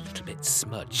 It's a little bit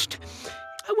smudged.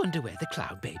 I wonder where the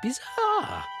cloud babies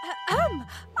are.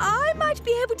 I might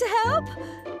be able to help.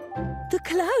 The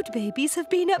cloud babies have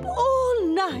been up all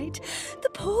night. The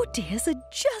poor dears are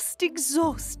just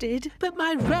exhausted. But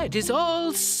my red is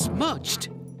all smudged.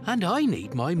 And I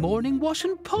need my morning wash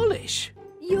and polish.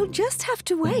 You'll just have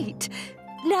to wait.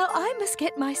 Now I must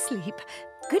get my sleep.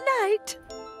 Good night.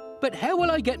 But how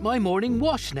will I get my morning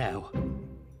wash now?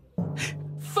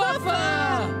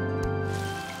 Fuffa!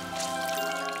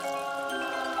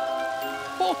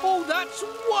 Oh, that's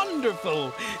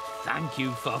wonderful! Thank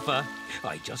you, Fuffa.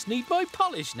 I just need my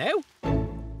polish now.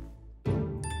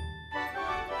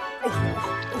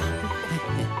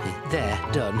 There,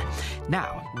 done.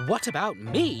 Now, what about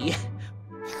me?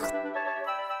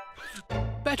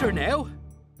 Better now?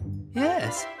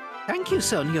 Yes. Thank you,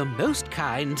 son. You're most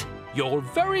kind. You're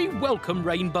very welcome,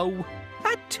 Rainbow.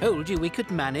 I told you we could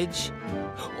manage.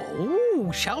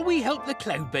 Oh, shall we help the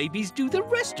cloud babies do the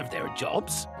rest of their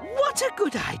jobs? What a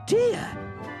good idea!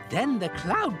 Then the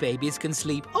cloud babies can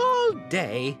sleep all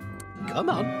day. Come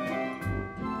on.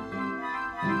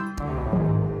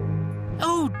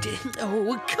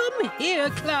 Oh, come here,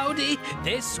 Cloudy.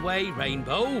 This way,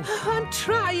 Rainbow. I'm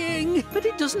trying, but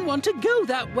it doesn't want to go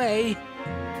that way.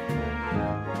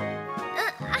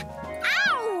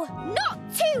 Ow! Not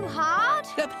too hard.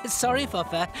 Sorry,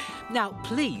 Fuffa. Now,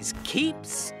 please, keep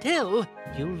still.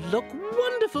 You'll look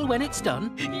wonderful when it's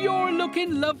done. You're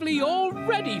looking lovely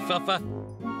already, Fuffa.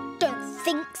 Don't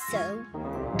think so.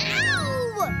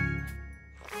 Ow!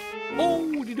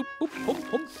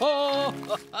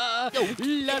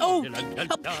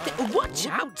 Watch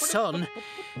out, son.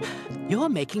 You're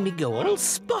making me go all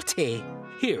spotty.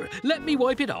 Here, let me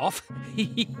wipe it off.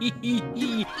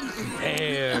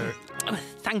 There.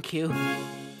 Thank you.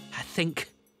 I think.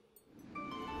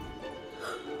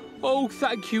 Oh,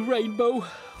 thank you, Rainbow.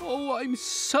 Oh, I'm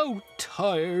so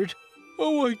tired.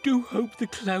 Oh, I do hope the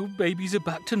cloud babies are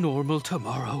back to normal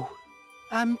tomorrow.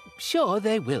 I'm sure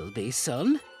they will be,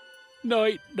 son.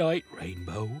 Night, night,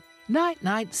 Rainbow. Night,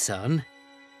 night, son.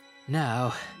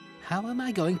 Now, how am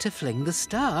I going to fling the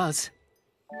stars?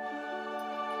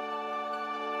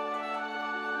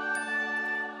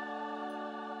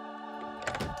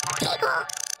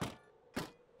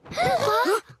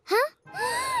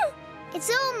 It's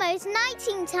almost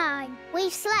nighting time.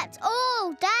 We've slept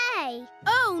all day.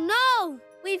 Oh no!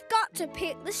 We've got to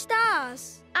pick the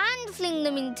stars and fling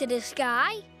them into the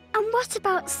sky. And what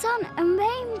about sun and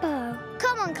rainbow?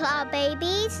 Come on, cloud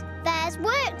babies. There's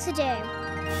work to do.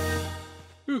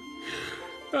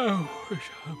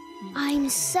 I'm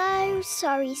so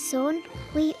sorry, son.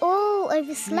 We all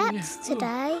overslept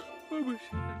today.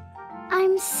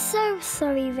 I'm so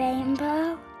sorry,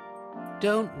 Rainbow.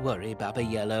 Don't worry, Baba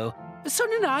Yellow.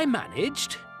 Son and I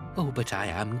managed. Oh, but I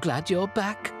am glad you're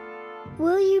back.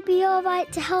 Will you be all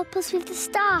right to help us with the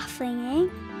star flinging?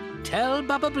 Tell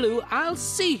Baba Blue I'll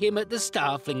see him at the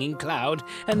star flinging cloud,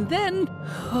 and then...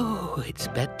 Oh, it's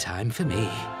bedtime for me.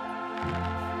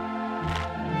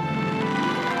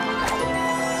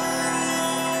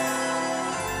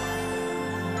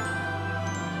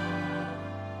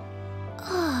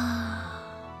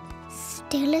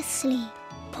 Still asleep.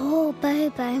 Poor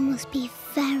Bobo must be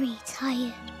very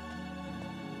tired.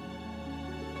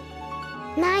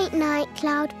 Night, night,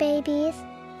 cloud babies.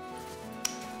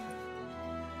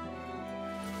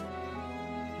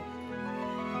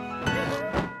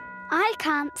 I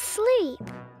can't sleep.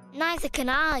 Neither can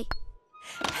I.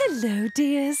 Hello,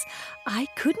 dears. I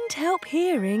couldn't help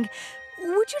hearing.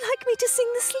 Would you like me to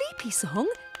sing the sleepy song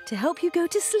to help you go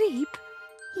to sleep?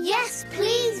 Yes,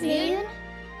 please, Moon.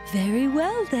 Very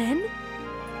well, then.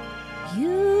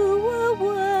 You were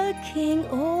working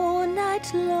all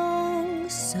night long,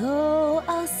 so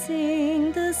I'll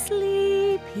sing the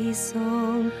sleepy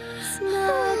song.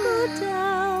 Snuggle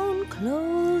down,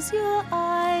 close your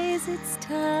eyes, it's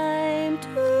time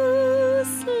to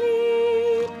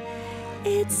sleep.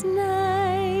 It's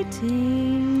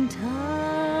nighting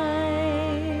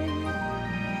time.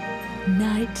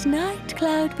 Night, night,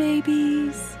 cloud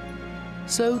babies.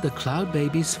 So the cloud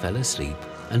babies fell asleep,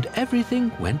 and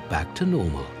everything went back to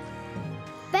normal.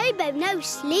 Bobo no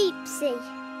sleepsy.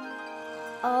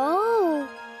 Oh.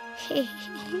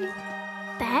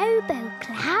 Bobo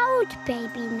cloud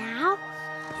baby now.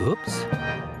 Oops,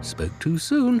 spoke too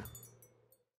soon.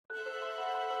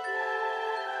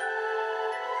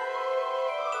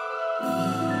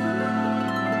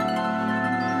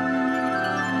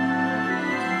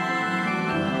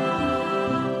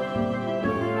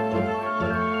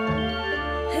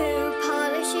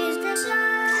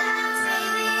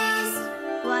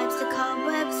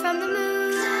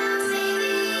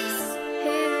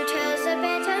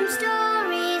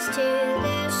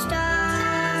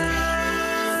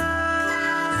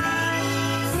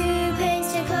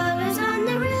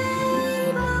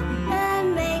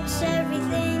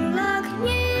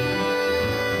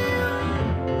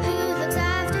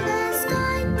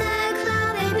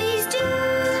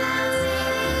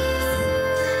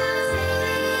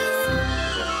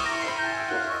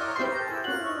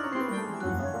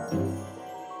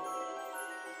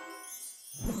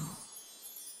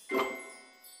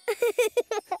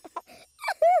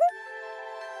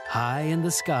 High in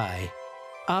the sky,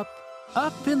 up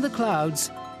in the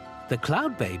clouds, the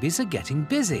cloud babies are getting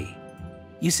busy.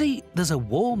 You see, there's a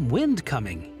warm wind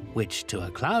coming, which to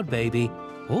a cloud baby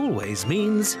always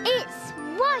means... It's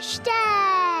wash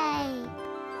day!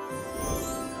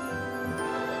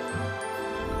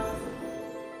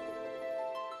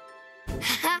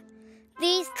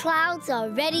 These clouds are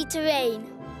ready to rain.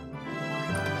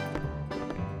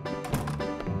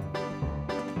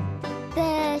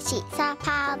 The sheets are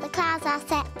piled, the clouds are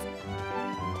set.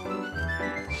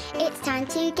 It's time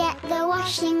to get the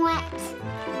washing wet.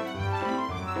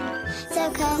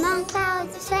 So come on,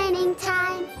 clouds, it's raining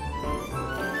time.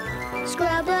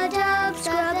 Scrub-a-dub,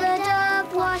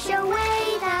 wash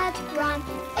away that grime.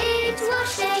 It's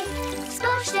wash day,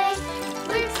 splash day,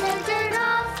 rinse the dirt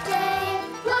off day.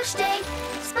 Wash day,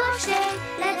 splash day,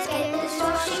 let's get this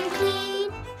washing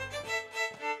clean.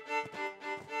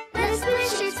 Let's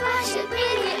splish it, splash it, bring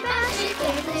it, bash it,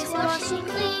 get this washing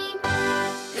clean.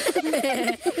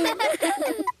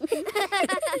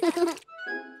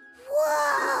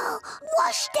 Whoa!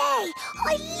 Wash day! I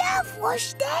love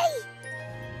wash day!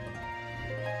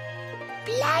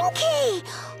 Blanky!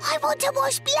 I want to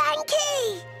wash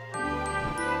Blanky!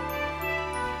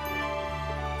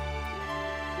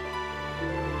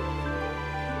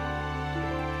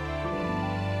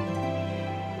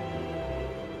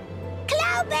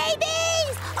 Cloud babies!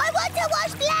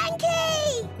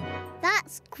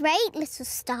 great, little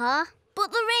star.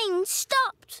 But the rain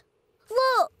stopped.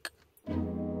 Look.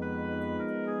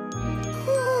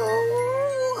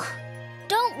 Ooh.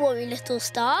 Don't worry, little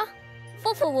star.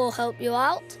 Fuffer will help you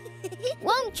out.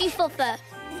 Won't you, Fuffer?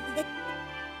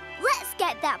 Let's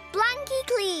get that blankie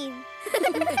clean.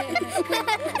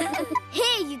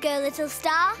 Here you go, little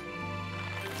star.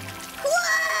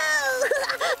 Whoa!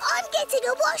 I'm getting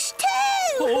a wash too!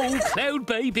 Oh, cloud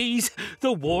babies,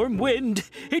 the warm wind,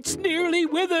 it's nearly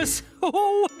with us.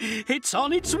 Oh, it's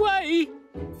on its way.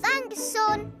 Thanks,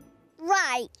 son.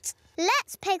 Right,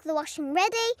 let's pick the washing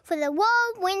ready for the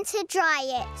warm wind to dry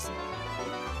it.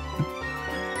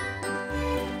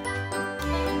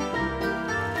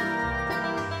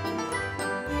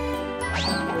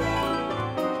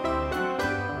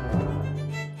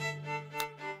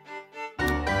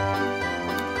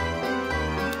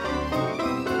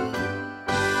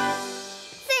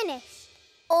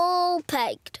 All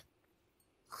pegged.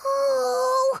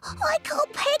 Oh, I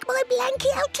can't peg my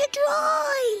blankie out to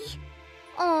dry.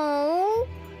 Oh,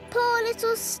 poor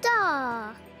little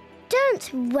star.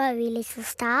 Don't worry, little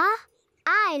star.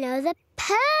 I know the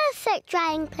perfect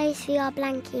drying place for your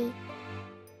blankie.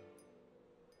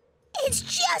 It's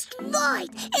just right.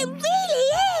 It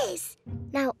really is.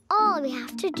 Now all we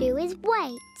have to do is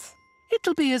wait.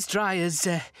 It'll be as dry as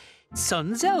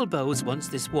sun's elbows once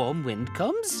this warm wind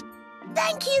comes.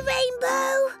 Thank you,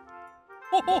 Rainbow.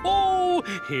 Oh,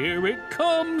 here it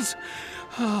comes.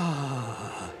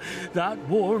 That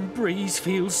warm breeze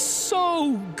feels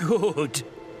so good.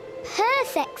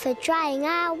 Perfect for drying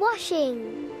our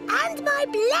washing. And my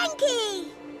blankie.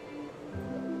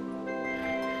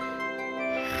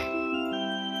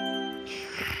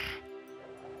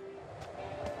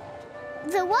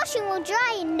 The washing will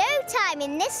dry in no time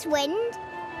in this wind.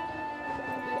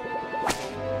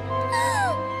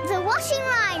 The washing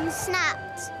line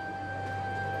snapped.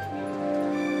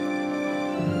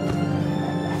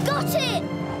 Got it!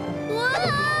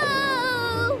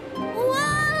 Whoa!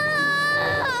 Whoa!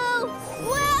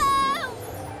 Whoa!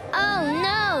 Oh,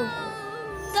 no.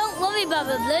 Don't worry,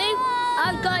 Baba Blue.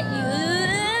 I've got you.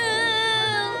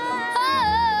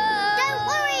 Don't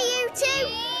worry, you two.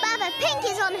 Baba Pink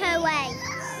is on her way.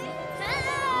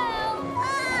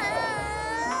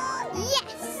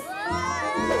 Yes!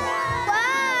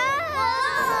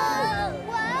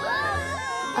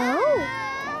 Oh,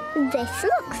 this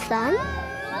looks fun.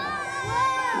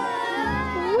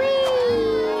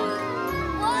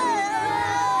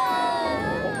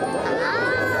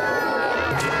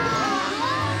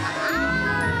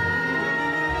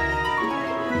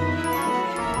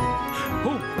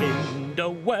 Wind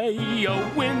away, a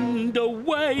wind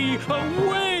away, a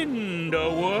wind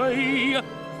away.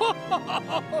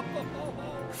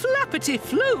 Flappity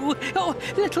flew! Oh,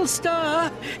 little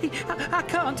star, I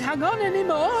can't hang on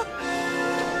anymore.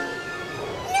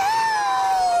 No!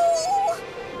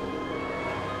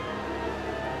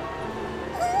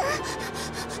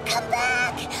 Come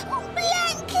back!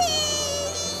 Blankie!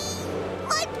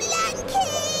 My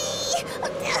blankie!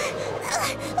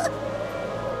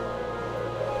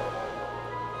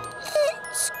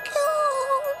 It's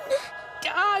gone.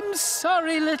 I'm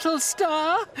sorry, little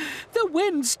star. The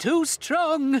wind's too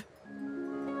strong.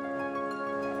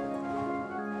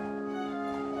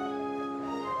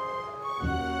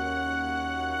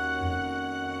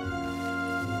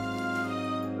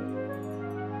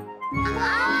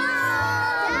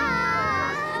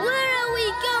 Where are we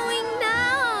going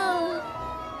now?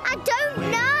 I don't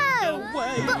know,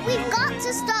 but we've got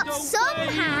to stop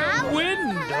somehow.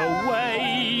 Wind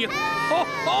away! Ho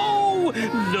ho!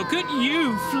 Look at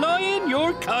you flying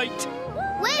your kite.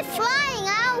 We're flying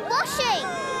our washing.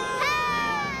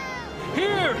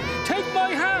 Here, take my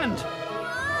hand.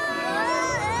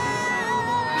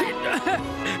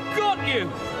 Got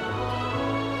you.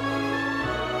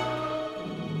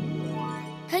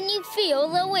 Can you feel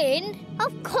the wind?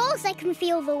 Of course I can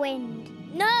feel the wind.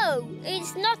 No,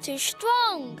 it's not as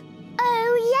strong.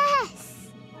 Oh, yes.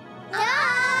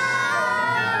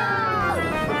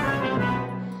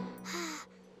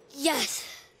 Yes,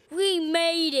 we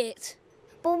made it.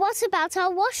 But what about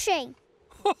our washing?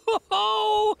 Ho ho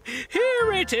ho!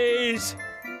 Here it is.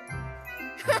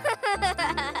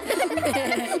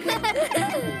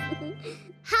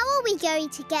 How are we going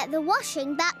to get the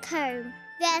washing back home?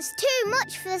 There's too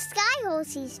much for the sky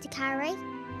horses to carry.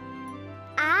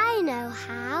 I know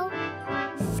how.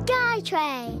 Sky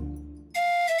train.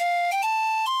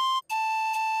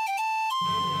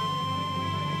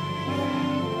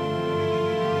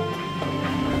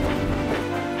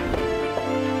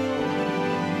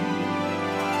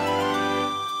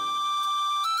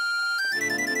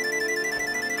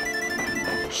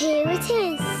 Here it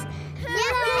is.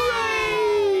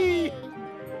 Yay!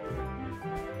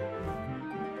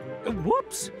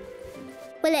 Whoops!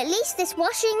 Well, at least this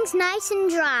washing's nice and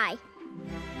dry.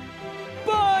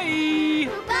 Bye!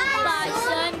 Bye,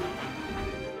 son.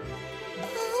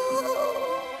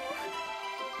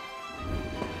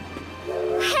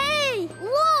 Hey,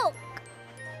 look!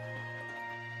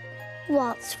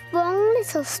 What's wrong,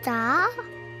 little star?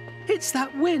 It's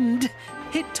that wind.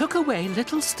 It took away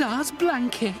little Star's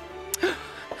blanket.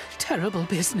 Terrible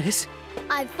business.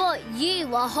 I thought you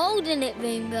were holding it,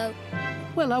 Rainbow.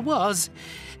 Well, I was,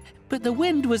 but the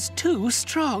wind was too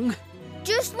strong.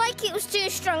 Just like it was too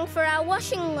strong for our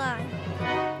washing line.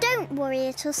 Don't worry,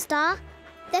 little star.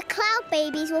 The cloud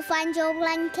babies will find your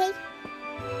blankie.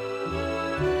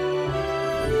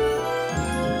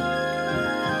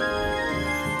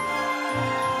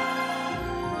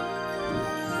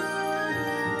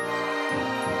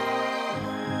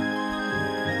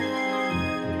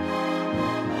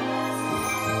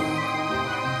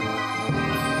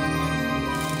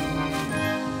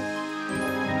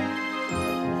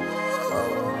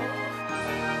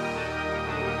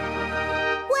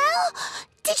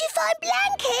 Did you find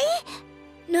Blanky?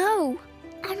 No,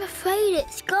 I'm afraid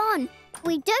it's gone.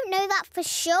 We don't know that for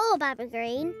sure, Baba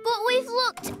Green. But we've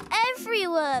looked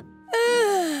everywhere.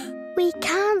 We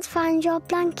can't find your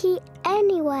blankie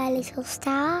anywhere, little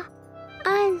star.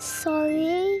 I'm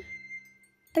sorry.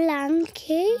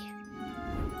 Blankie?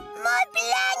 My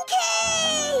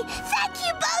Blanky! Thank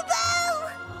you, Bobo!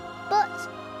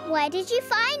 But where did you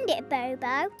find it,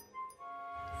 Bobo?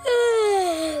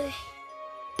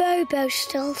 Bobo's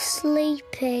still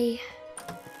sleepy.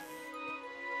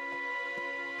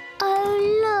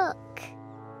 Oh, look.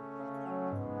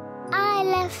 I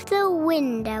left the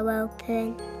window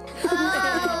open.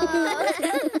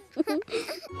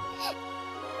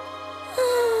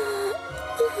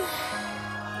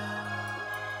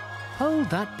 Hold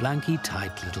that blankie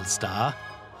tight, little Star.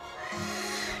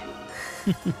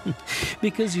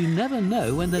 Because you never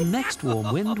know when the next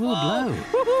warm wind will blow.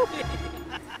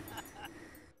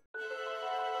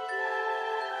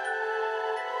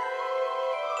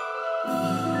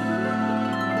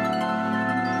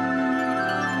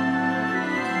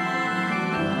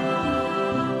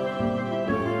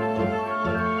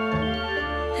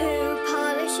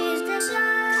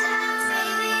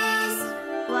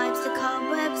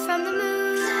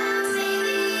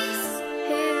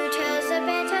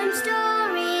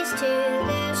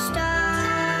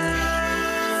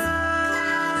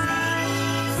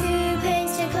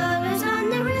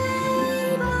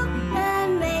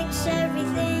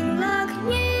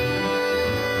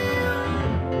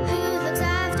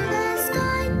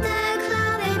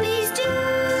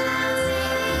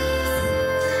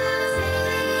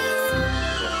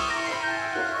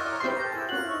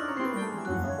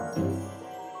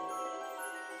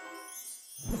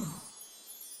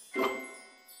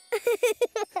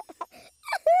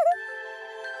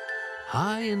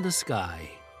 High in the sky,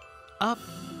 up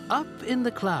in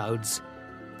the clouds,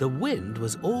 the wind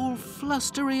was all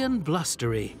flustery and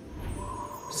blustery.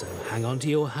 So hang on to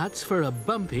your hats for a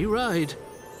bumpy ride.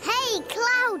 Hey,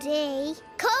 Cloudy,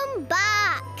 come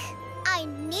back. I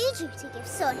need you to give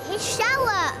Sun his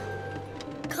shower.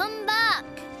 Come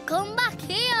back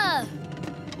here.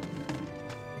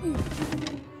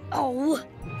 Oh.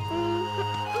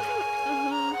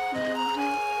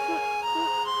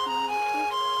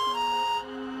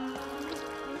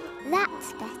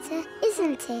 That's better,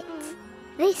 isn't it?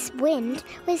 This wind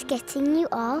was getting you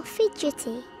all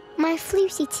fidgety. My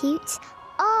fluty toots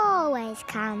always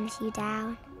calms you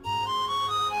down.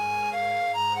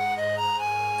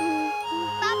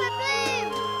 Baba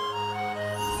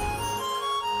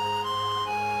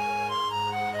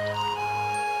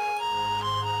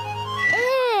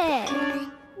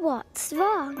Blue! What's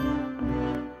wrong?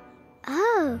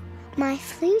 Oh, my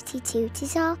fluty toot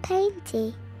is all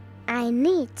painty. I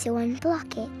need to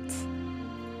unblock it.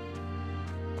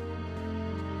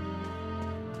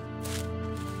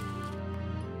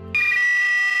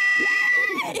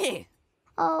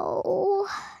 Oh.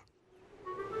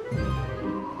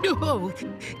 Oh,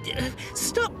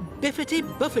 stop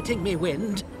biffety-buffeting me,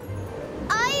 wind.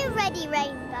 Are you ready,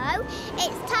 Rainbow?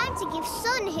 It's time to give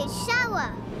Sun his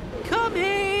shower.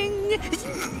 Coming!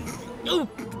 Oh,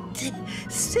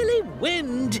 silly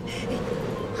wind.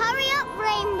 Hurry up,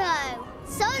 Rainbow.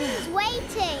 Sun's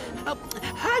waiting. Oh,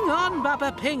 hang on,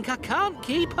 Baba Pink. I can't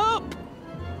keep up.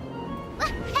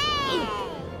 Hey!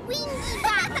 Wingy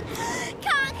back.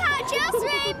 Can't catch us,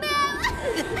 Rainbow.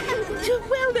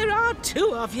 Well, there are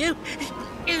two of you.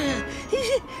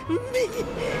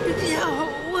 Oh,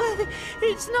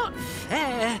 It's not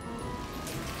fair.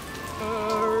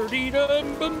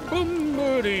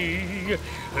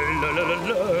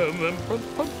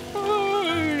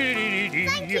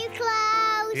 Thank you,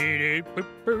 Cloud.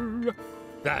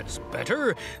 That's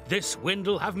better. This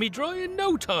wind'll have me dry in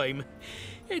no time.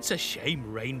 It's a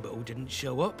shame Rainbow didn't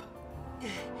show up.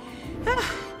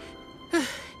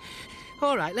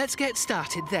 All right, let's get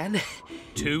started then.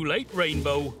 Too late,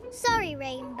 Rainbow. Sorry,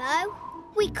 Rainbow.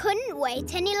 We couldn't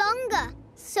wait any longer.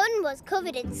 Sun was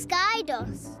covered in sky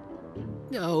dust.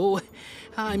 Oh,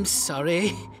 I'm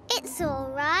sorry. It's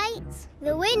all right.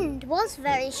 The wind was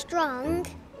very strong.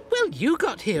 Well, you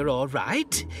got here all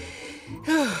right.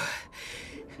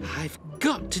 I've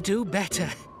got to do better.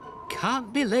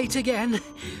 Can't be late again.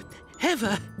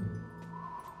 Ever.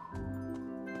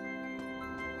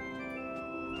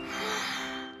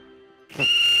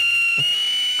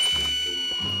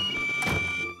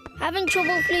 Having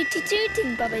trouble fluty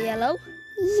tooting, Baba Yellow?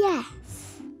 Yes.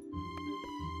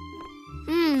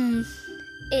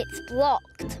 It's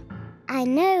blocked. I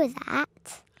know that.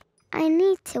 I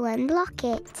need to unlock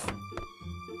it.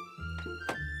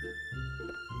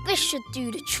 This should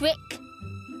do the trick.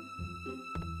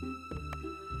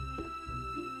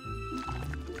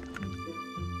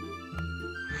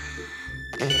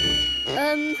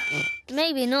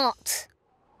 Maybe not.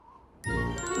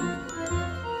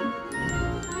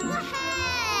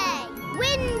 Hey!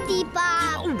 Windy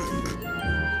Bob!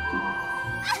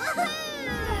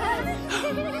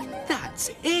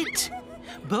 That's it.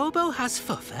 Bobo has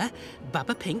Fuffer,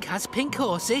 Baba Pink has Pink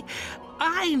Horsey.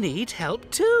 I need help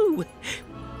too.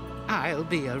 I'll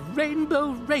be a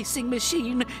rainbow racing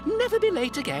machine, never be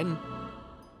late again.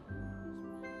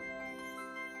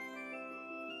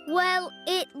 Well,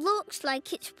 it looks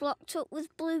like it's blocked up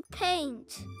with blue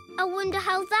paint. I wonder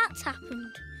how that's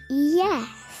happened.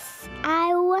 Yes,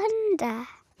 I wonder.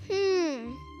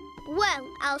 Well,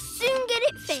 I'll soon get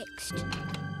it fixed.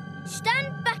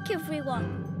 Stand back,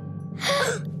 everyone.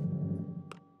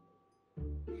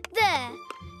 There.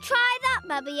 Try that,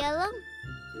 Baba Yellow.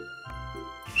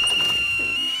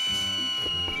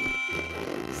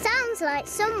 Sounds like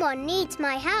someone needs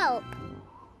my help.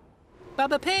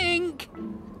 Baba Pink,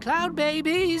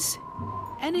 Cloudbabies,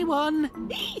 anyone?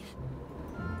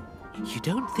 You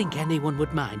don't think anyone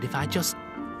would mind if I just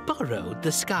borrowed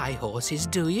the sky horses,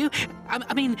 do you?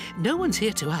 I mean, no one's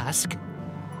here to ask.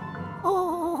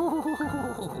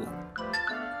 Oh.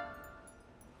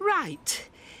 Right.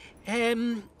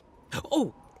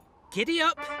 Oh, giddy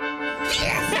up.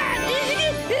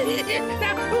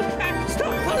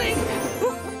 Stop pulling.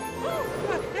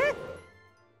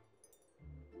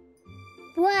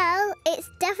 Well, it's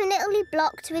definitely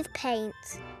blocked with paint.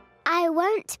 I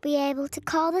won't be able to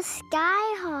call the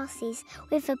sky horses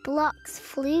with a block's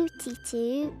fluty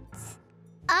toots.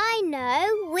 I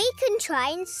know. We can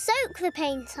try and soak the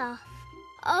paint off.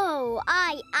 Oh,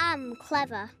 I am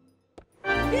clever.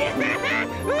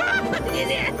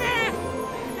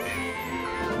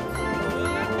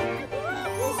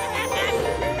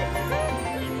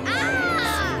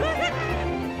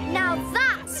 Now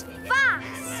that's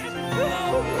fast!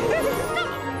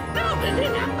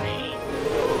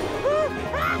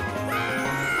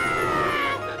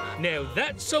 Now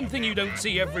that's something you don't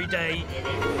see every day.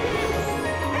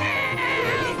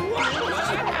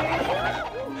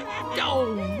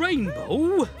 Oh,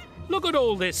 Rainbow! Look at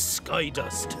all this sky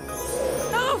dust.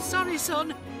 Oh, sorry,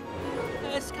 son.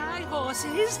 Sky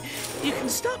horses, you can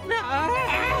stop now.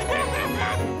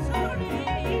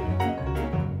 Sorry.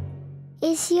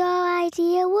 Is your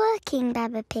idea working,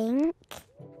 Baba Pink?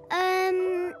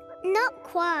 Not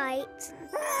quite.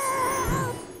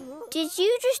 Did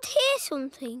you just hear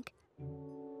something?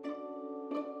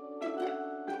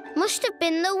 Must have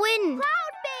been the wind.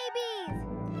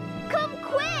 Cloudbabies! Come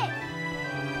quick!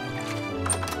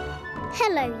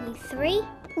 Hello, you three.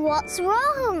 What's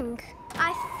wrong?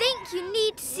 I think you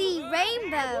need to see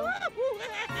Rainbow.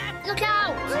 Look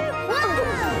out!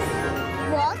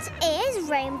 Whoa! What is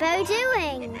Rainbow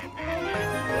doing?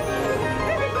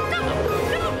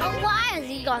 And why has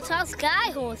he got our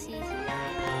sky horses?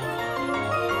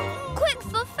 Quick,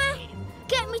 Fuffer.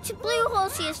 Get me to Blue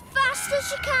Horsey as fast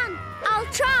as you can. I'll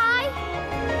try.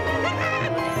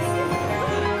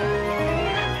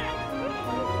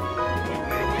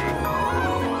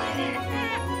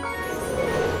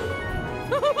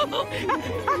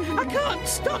 I can't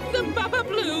stop them, Baba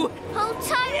Blue. Hold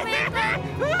tight, Rainbow.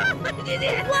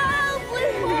 Whoa,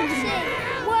 Blue Horsey.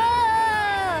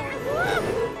 Whoa!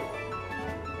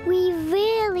 We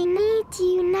really need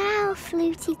you now,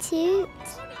 Fluty Toot.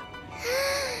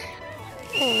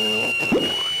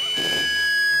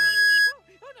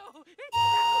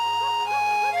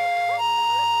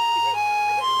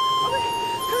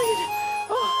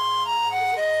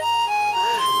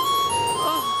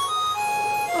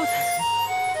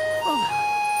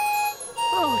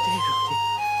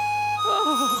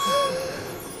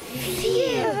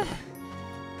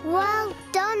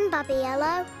 Baba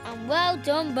Yellow. And well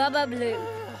done, Baba Blue.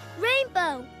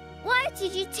 Rainbow, why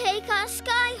did you take our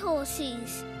sky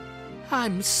horses?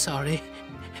 I'm sorry.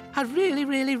 I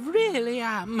really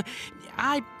am.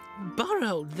 I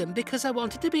borrowed them because I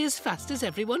wanted to be as fast as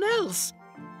everyone else.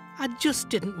 I just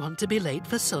didn't want to be late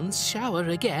for Sun's shower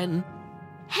again.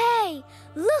 Hey,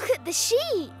 look at the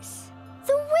sheets.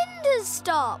 The wind has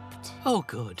stopped. Oh,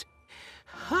 good.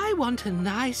 I want a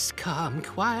nice, calm,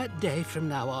 quiet day from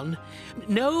now on.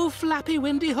 No flappy,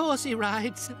 windy horsey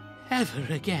rides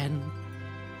ever again.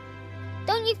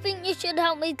 Don't you think you should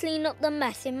help me clean up the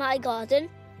mess in my garden?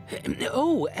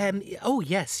 Oh,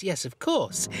 yes, of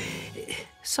course.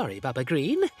 Sorry, Baba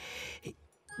Green.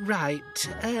 Right,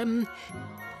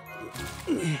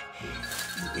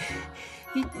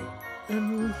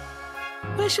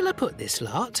 where shall I put this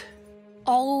lot?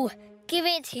 Oh, give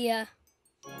it here.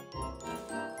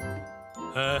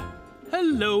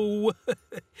 Hello.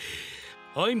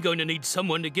 I'm going to need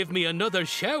someone to give me another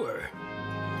shower.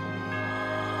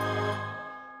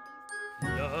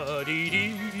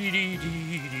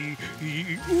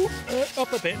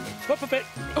 Up a bit.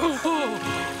 Oh,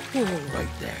 right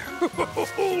there.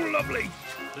 Oh, lovely.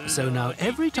 So now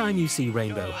every time you see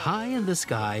Rainbow high in the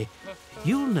sky,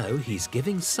 you'll know he's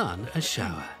giving Sun a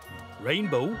shower.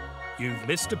 Rainbow, you've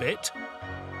missed a bit.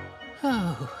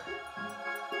 Oh.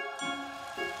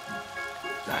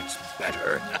 That's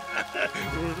better.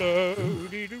 I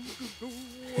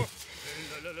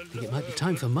think it might be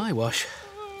time for my wash.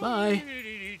 Bye.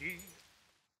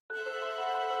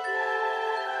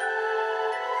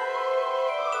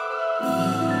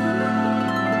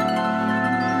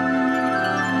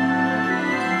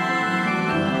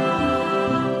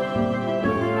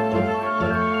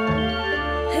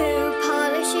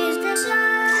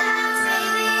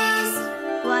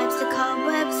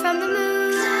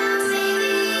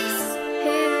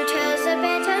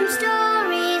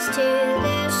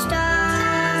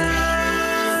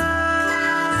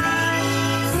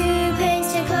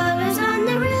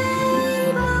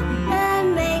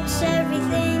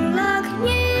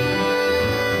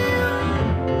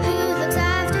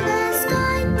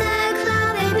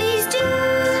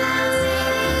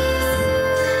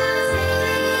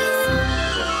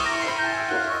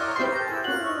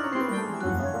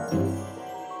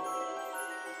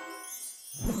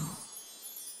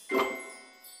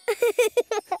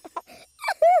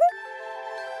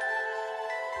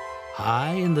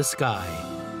 High in the sky,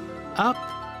 up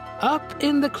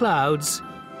in the clouds,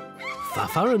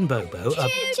 Fuffa and Bobo are...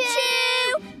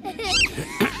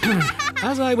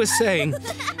 As I was saying,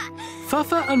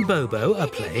 Fuffa and Bobo are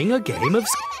playing a game of...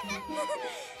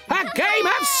 A game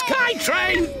of Sky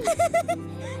Train!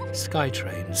 Sky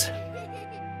Trains.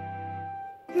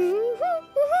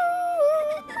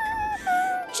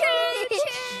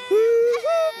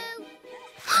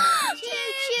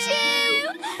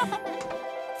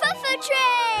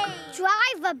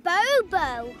 Driver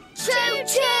Bobo.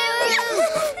 Choo-choo!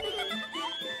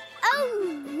 Oh,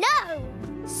 no!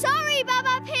 Sorry,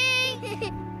 Baba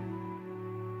Pig!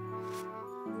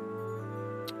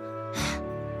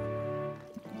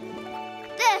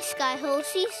 There, Sky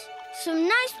Horses. Some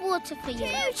nice water for you.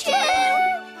 Choo-choo!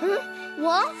 Huh?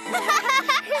 What?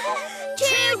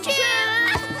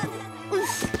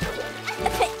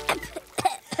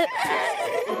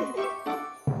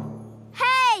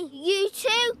 Hey, you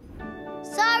two!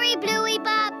 Sorry, Bluey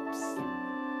Bubs.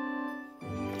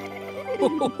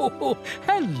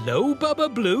 Hello, Baba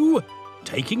Blue.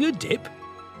 Taking a dip?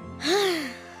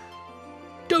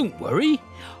 Don't worry.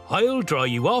 I'll dry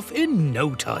you off in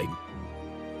no time.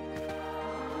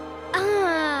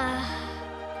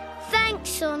 Thanks,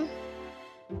 Sun.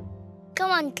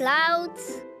 Come on,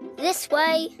 Clouds. This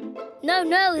way.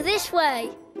 No, this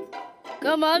way.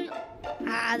 Come on.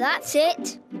 That's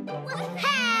it.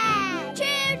 Hey!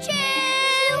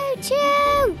 Choo-choo!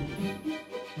 Choo-choo!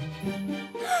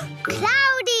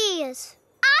 Cloudies!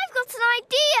 I've got an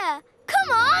idea.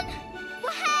 Come on.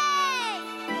 Hey!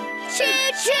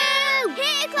 Choo-choo!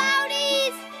 Here,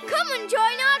 Cloudies! Come and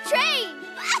join our train.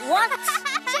 What?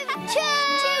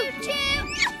 Choo-choo! Choo-choo!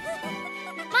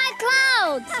 My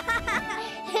Clouds!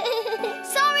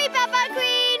 Sorry, Baba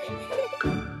Green.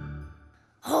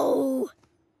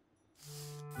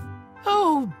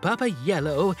 Oh, Baba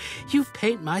Yellow, you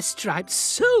paint my stripes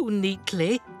so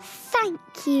neatly. Thank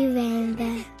you,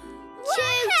 Rainbow.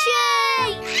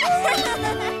 Choo-choo!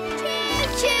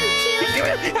 Choo-choo!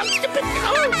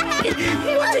 Oh,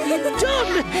 what have you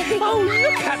done? Oh,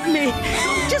 look at me.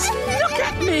 Just look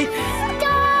at me.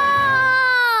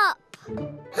 Stop!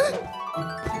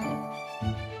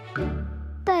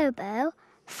 Bobo,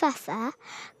 Fuffa,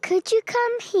 could you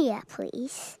come here,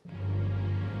 please?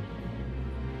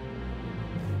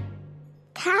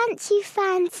 Can't you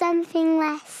find something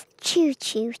less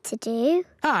choo-choo to do?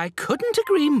 I couldn't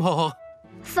agree more.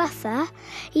 Fuffa,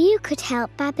 you could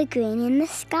help Baba Green in the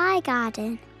Sky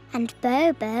Garden. And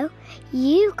Bobo,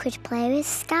 you could play with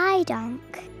Skydonk.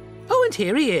 Oh, and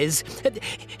here he is.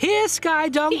 Here,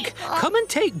 Skydonk. Come and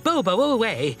take Bobo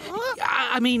away.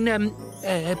 I mean,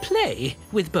 play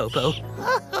with Bobo.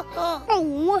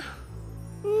 Oh,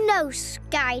 no,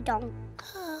 Skydonk.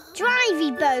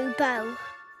 Drivey Bobo.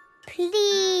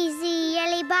 Pleasey,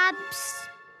 Yelly Babs.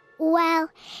 Well,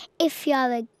 if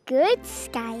you're a good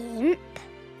Sky Imp,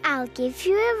 I'll give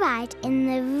you a ride in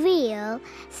the real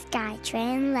Sky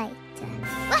Train later.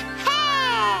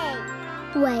 Hey!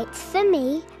 Wait for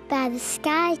me by the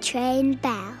Sky Train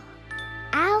bell.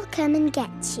 I'll come and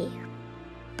get you.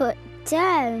 But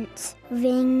don't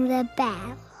ring the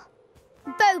bell.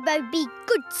 Bobo be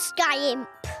good Sky Imp.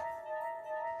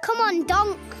 Come on,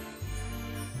 Donk.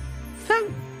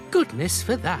 Thank goodness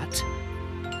for that.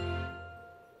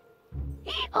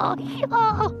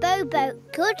 Bobo,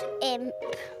 good imp.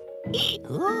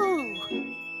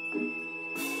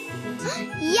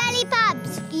 Yelly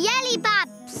Babs! Yelly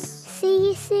Babs! See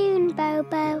you soon,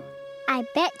 Bobo. I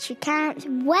bet you can't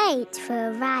wait for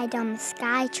a ride on the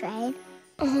Sky Train.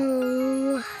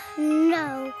 Oh,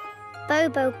 no.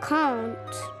 Bobo can't.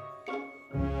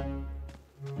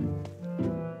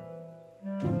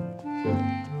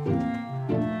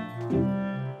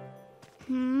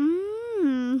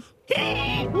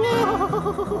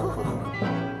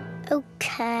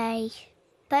 Okay.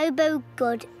 Bobo,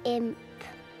 good imp.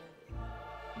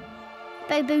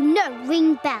 Bobo, no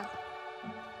ring bell.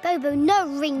 Bobo, no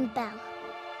ring bell.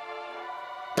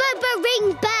 Bobo,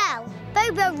 ring bell.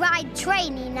 Bobo, ride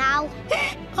trainy now.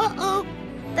 Uh-oh.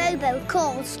 Bobo,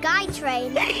 call Sky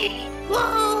Train.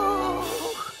 Whoa.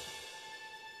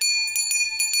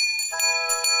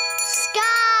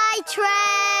 Sky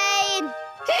Train!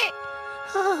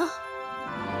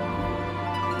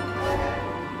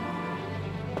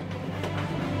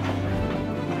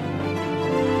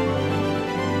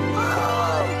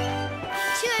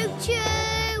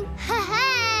 Choo-choo!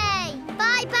 Hey!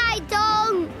 Bye-bye,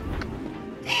 Dong!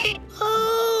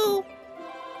 Oh!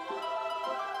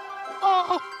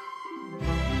 Oh.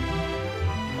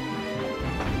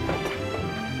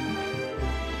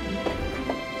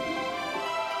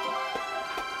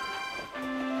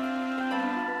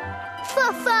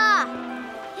 Fuffa!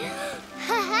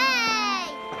 Hey!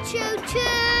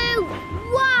 Choo-choo!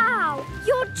 Wow!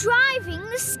 You're driving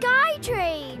the Sky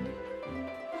Train!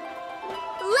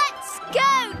 Let's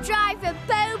go, Driver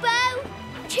Bobo!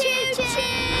 Choo-choo!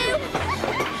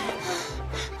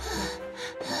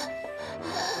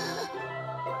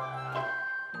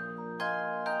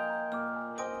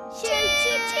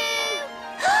 Choo-choo!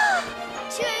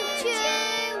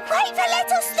 Choo-choo! Wait for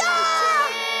Little Star!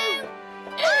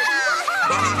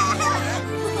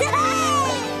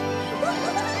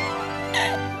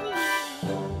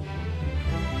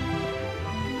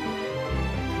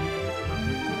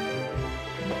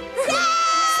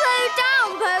 Slow down,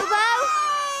 Bobo!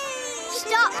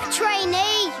 Stop,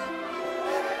 trainee!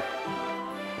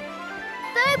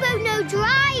 Bobo, no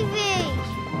driving!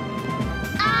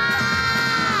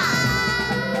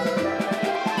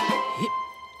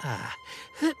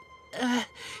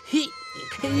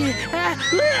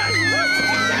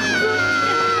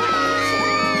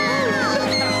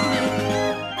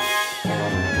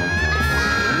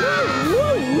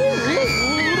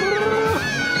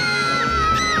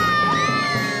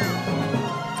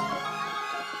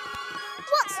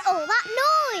 What's all that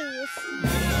noise?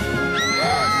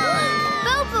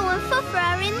 Bobo and Fuffa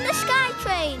are in the Sky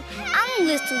Train. And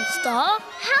Little Star.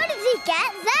 How did he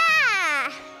get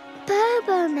there?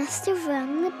 Bobo must have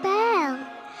rung the bell,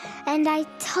 and I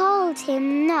told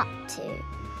him not to.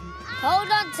 Hold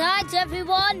on tight,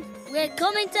 everyone. We're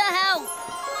coming to help.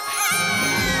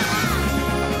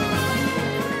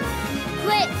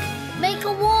 Quick, make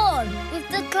a wall with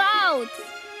the clouds.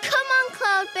 Come on,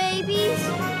 Cloud Babies.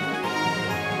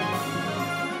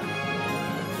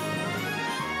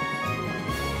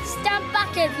 Stand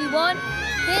back, everyone.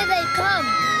 Here they come.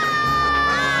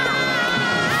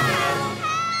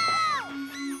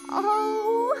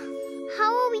 Oh,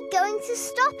 how are we going to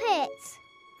stop it?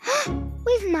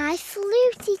 With my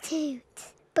fluty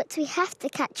toot. But we have to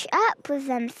catch up with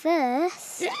them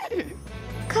first.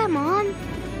 Come on.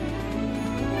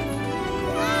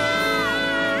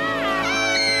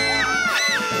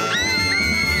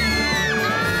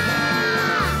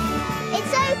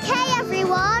 It's okay,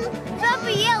 everyone.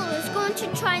 Gabrielle is going to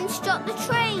try and stop the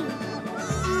train.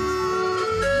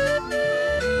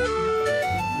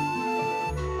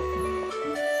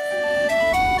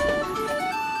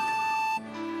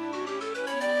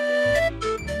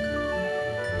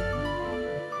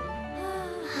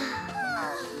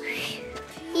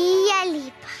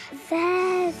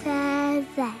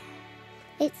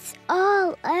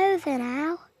 clever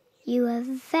now. You are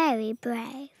very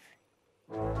brave.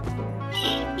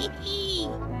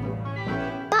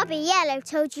 Bobby Yellow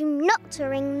told you not to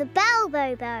ring the bell,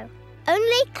 Bobo.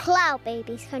 Only cloud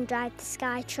babies can drive the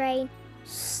sky train.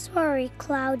 Sorry,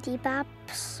 Cloudy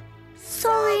Babs.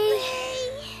 Sorry.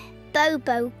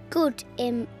 Bobo, good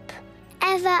imp.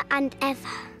 Ever and ever.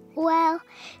 Well,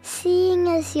 seeing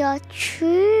as you're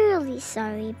truly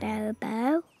sorry,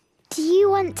 Bobo, do you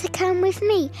want to come with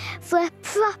me for a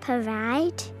proper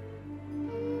ride?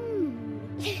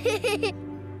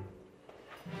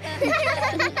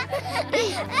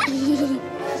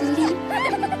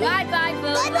 Bye-bye,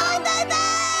 Bobo. Bye-bye, Bobo!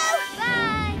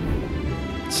 Bye!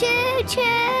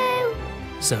 Choo-choo!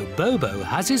 So Bobo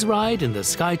has his ride in the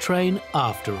Sky Train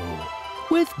after all,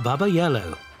 with Bubba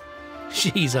Yellow.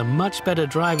 She's a much better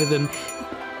driver than...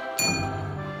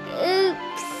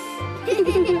 Oops.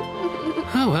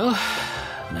 Oh well,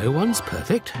 no one's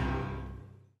perfect.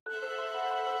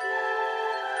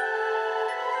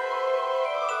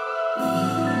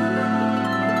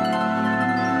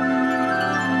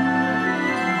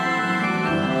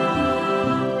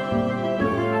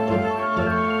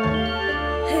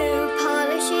 Who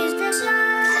polishes the snow?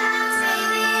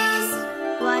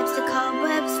 Wipes the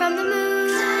cobwebs from the moon?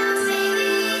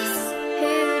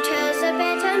 Who tells the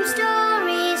bedtime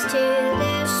stories to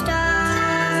the stars?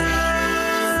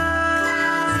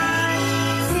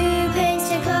 Who paints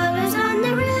the colours on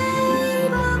the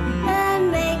rainbow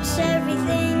and makes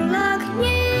everything look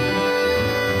new?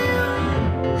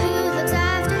 Who looks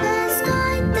after the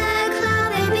sky? The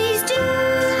cloud babies do.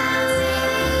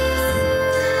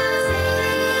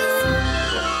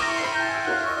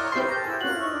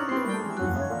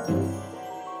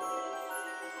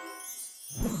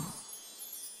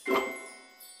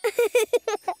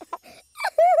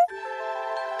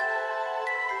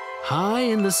 High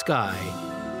in the sky,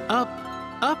 up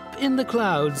in the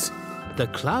clouds, the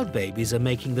Cloud Babies are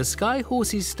making the Sky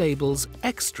Horses stables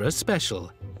extra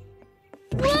special.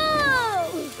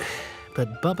 Whoa!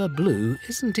 But Bubba Blue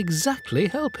isn't exactly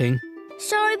helping.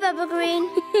 Sorry, Bubba Green.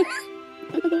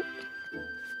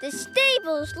 The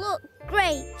stables look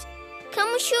great.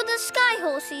 Can we show the Sky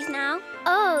Horses now?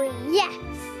 Oh, yes.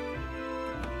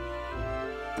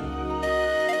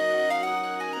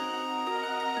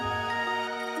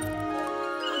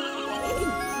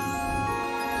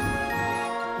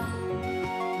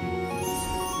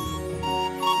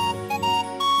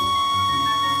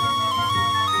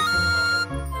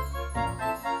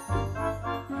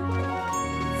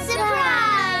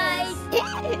 Surprise!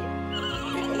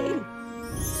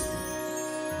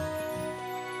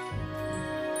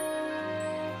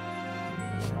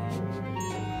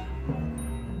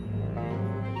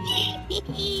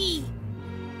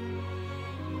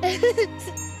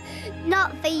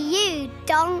 Not for you,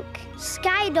 Donk.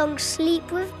 Skydonk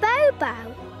sleep with Bobo.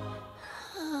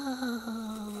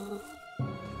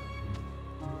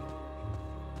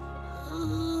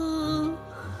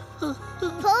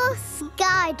 Poor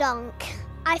Skydonk.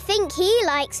 I think he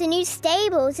likes the new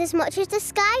stables as much as the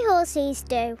Sky Horses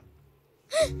do.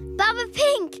 Bubba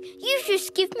Pink, you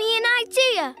just give me an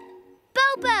idea.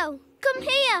 Bobo, come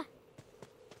here.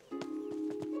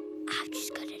 I've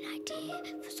just got an idea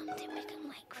for something we can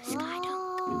make for Skydonk.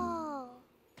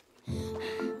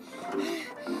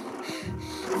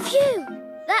 Phew,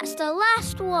 that's the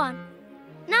last one.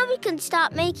 Now we can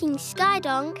start making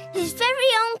Skydonk his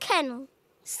very own kennel.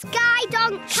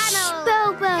 Skydonk Kennel!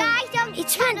 Bobo, Skydonk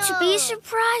it's meant to be a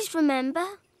surprise,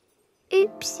 remember?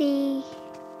 Oopsie.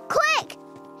 Quick!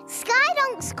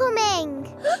 Skydonk's coming!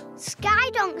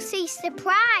 Skydonk sees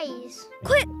surprise.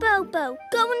 Quick, Bobo,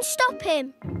 go and stop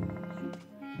him.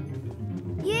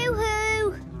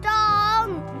 Yoo-hoo!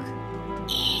 Donk!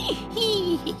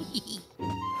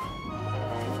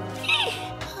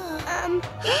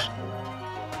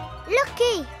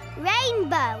 Looky!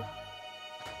 Rainbow!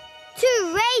 To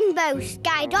Rainbow,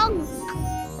 Skydonk!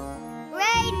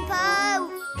 Rainbow!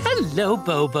 Hello,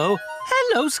 Bobo.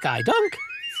 Hello, Skydonk.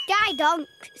 Skydonk,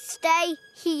 stay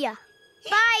here.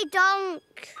 Bye,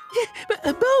 Donk.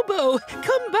 Bobo,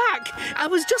 come back. I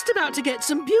was just about to get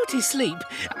some beauty sleep.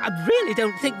 I really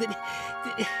don't think that...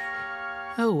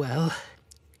 Oh, well.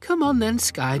 Come on then,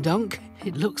 Skydonk.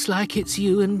 It looks like it's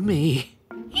you and me.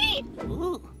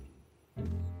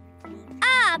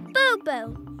 Ah,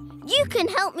 Bobo, you can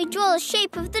help me draw the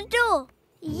shape of the door.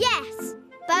 Yes,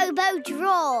 Bobo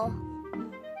draw.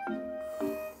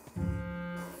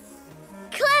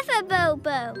 Clever,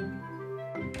 Bobo.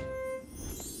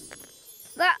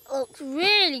 That looks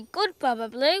really good, Bubba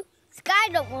Blue.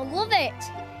 Skydonk will love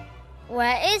it.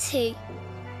 Where is he?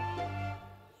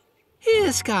 Here,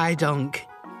 Skydonk.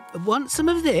 Want some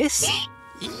of this?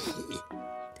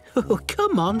 Oh,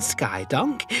 come on,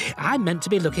 Skydonk. I'm meant to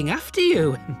be looking after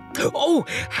you. Oh,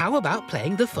 how about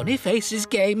playing the funny faces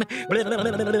game?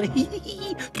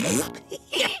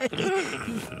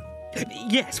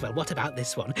 Yes, well, what about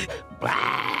this one?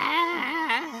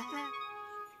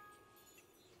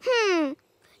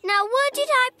 Now where did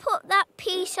I put that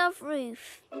piece of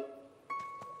roof?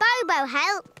 Bobo,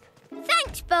 help.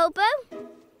 Thanks, Bobo.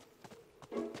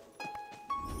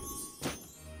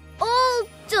 All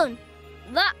done.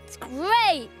 That's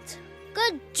great!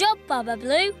 Good job, Baba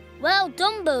Blue. Well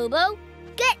done, Bobo.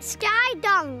 Get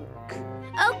Skydonk.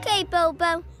 OK,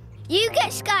 Bobo. You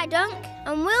get Skydonk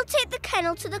and we'll take the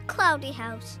kennel to the Cloudy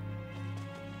house.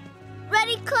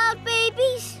 Ready, Cloud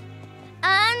Babies?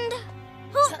 And...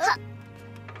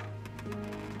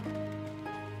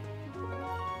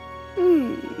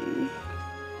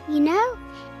 You know,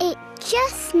 it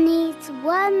just needs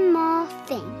one more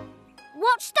thing.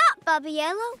 What's that, Baba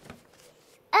Yellow?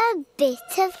 A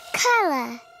bit of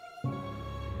colour.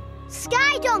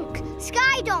 Skydonk!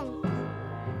 Skydonk!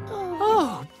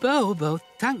 Oh, Bobo,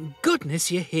 thank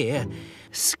goodness you're here.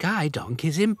 Skydonk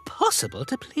is impossible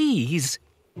to please.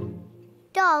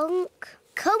 Donk,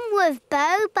 come with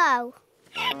Bobo.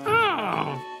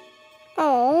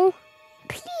 Oh,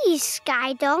 please,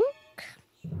 Skydonk.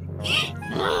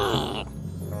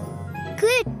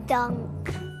 Good,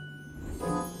 Donk.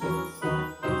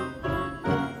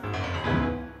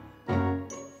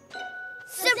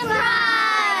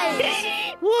 Surprise!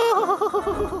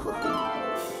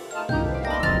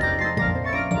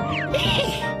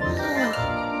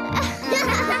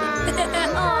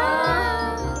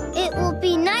 It will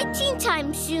be nighting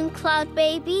time soon, Cloud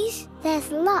Babies. There's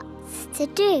lots to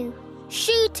do.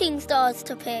 Shooting stars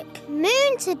to pick.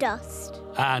 Moon to dust.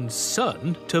 And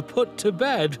sun to put to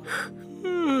bed.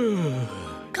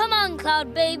 Come on,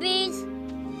 Cloud Babies.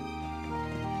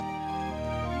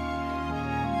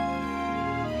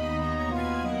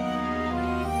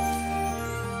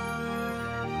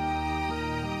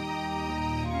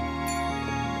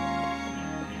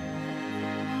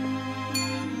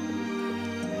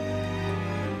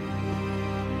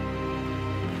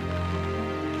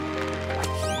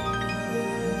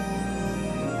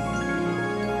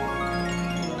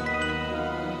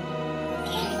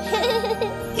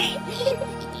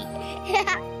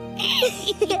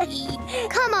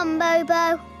 Come on,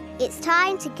 Bobo. It's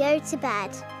time to go to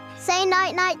bed. Say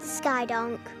night-night to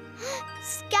Skydonk.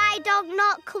 Skydonk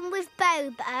not come with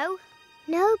Bobo?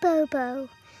 No, Bobo.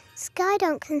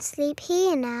 Skydonk can sleep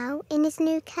here now in his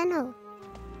new kennel.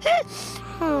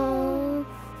 Oh,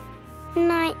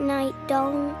 night-night,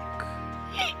 Donk.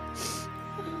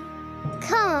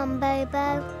 Come on,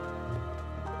 Bobo.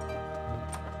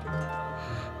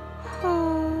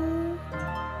 Oh.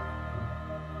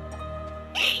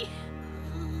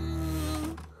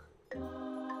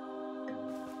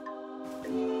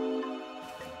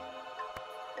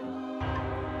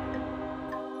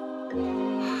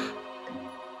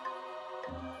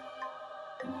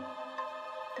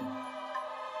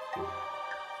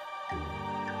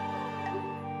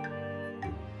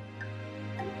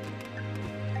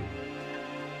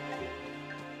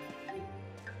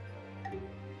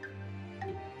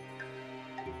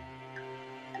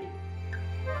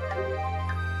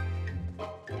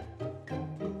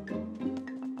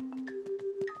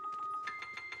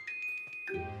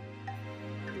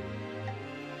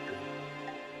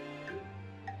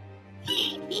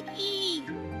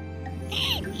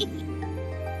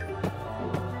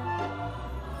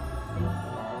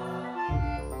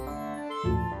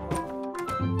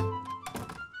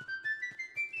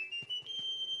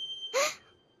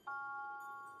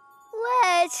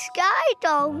 Where's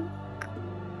Skydonk?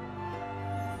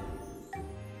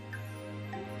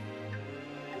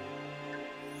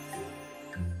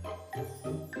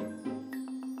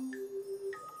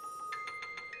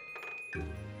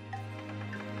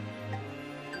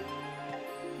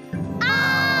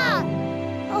 Ah!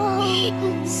 Oh,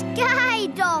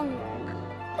 Skydonk!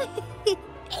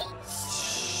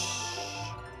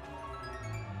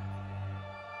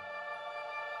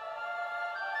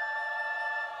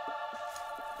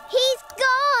 He's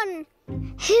gone!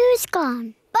 Who's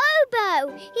gone?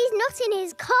 Bobo! He's not in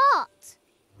his cot.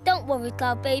 Don't worry,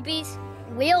 Cloud Babies.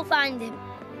 We'll find him.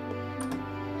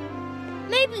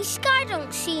 Maybe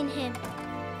Skydonk's seen him.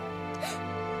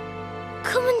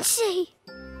 Come and see.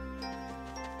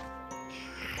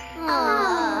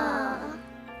 Aww.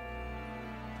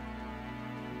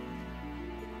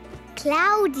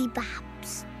 Cloudy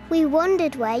Babs, we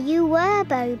wondered where you were,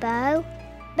 Bobo.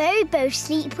 Bobo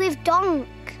sleep with Donk.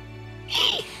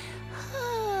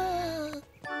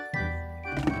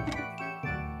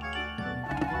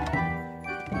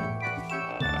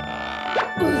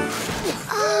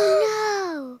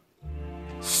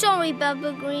 sorry,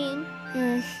 Baba Green.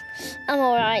 I'm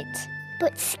all right.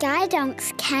 But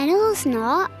Skydonk's kennel's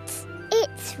not.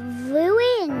 It's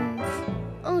ruined.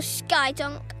 Oh,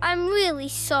 Skydonk, I'm really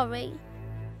sorry.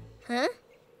 Huh?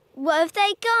 Where have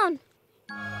they gone?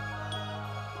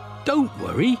 Don't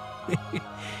worry.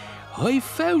 I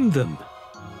found them.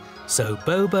 So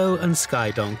Bobo and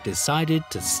Skydonk decided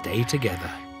to stay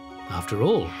together. After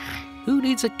all, who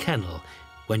needs a kennel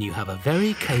when you have a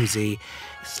very cosy,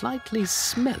 slightly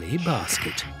smelly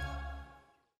basket?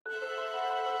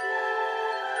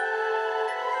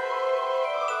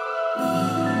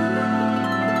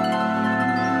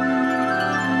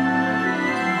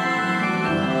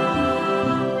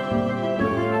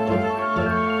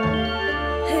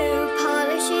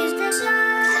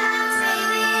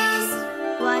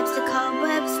 Wipes the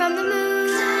cobwebs from the moon.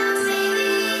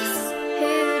 Cloudbabies.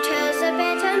 Who tells the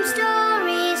bedtime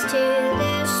stories to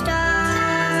the stars?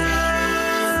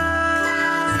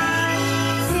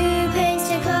 Cloudbabies. Who paints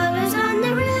the colours on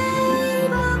the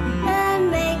rainbow and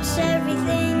makes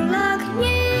everything look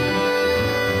new?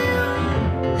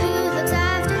 Who looks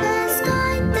after the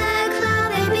sky? The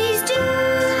Cloudbabies do.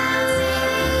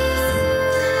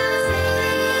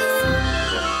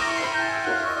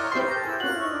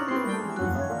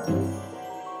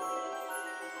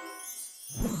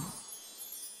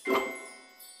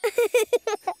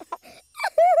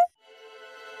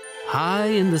 High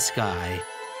in the sky,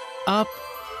 up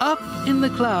in the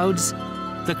clouds,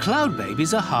 the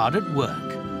Cloudbabies are hard at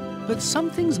work. But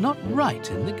something's not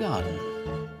right in the garden.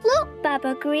 Look,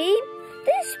 Baba Green,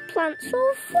 this plant's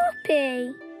all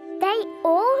floppy. They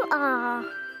all are.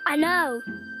 I know.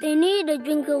 They need a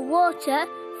drink of water,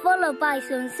 followed by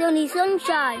some sunny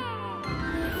sunshine.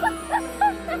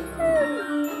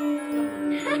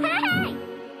 Hey!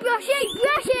 Brushy,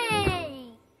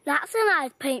 brushy! That's a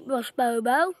nice paintbrush,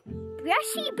 Bobo.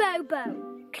 Brushy, Bobo.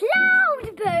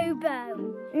 Cloud,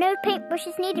 Bobo. No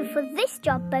paintbrushes needed for this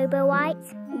job, Bobo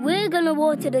White. We're gonna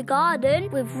water the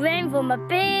garden with rain from a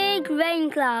big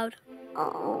rain cloud.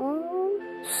 Oh,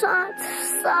 Sad,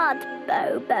 sad,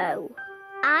 Bobo.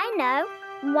 I know.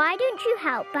 Why don't you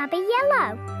help Baba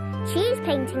Yellow? She's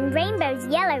painting Rainbow's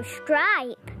yellow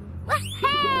stripe.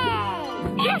 Hey!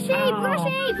 Brushy,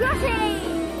 brushy, brushy!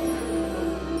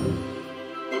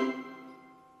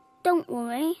 Don't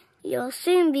worry, you'll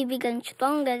soon be big and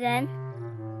strong again.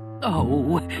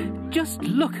 Oh, just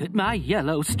look at my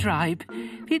yellow stripe.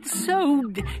 It's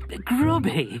so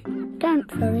grubby.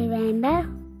 Don't worry, Rainbow.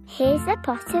 Here's a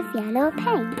pot of yellow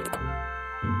paint.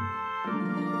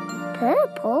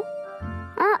 Purple?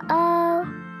 Uh-oh.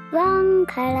 Wrong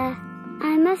colour.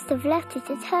 I must have left it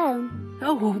at home.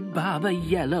 Oh, Baba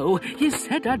Yellow, you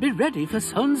said I'd be ready for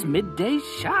sun's midday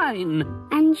shine.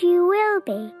 And you will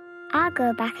be. I'll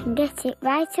go back and get it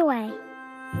right away.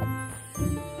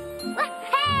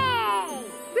 Hey!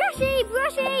 Brushy,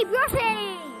 brushy,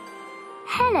 brushy!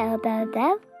 Hello,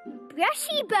 Bobo.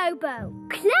 Brushy Bobo,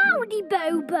 Cloudy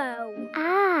Bobo.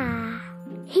 Ah,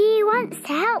 he wants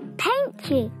to help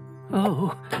paint you.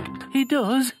 Oh, he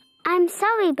does? I'm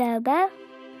sorry, Bobo.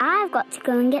 I've got to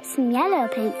go and get some yellow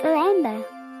paint for Rainbow.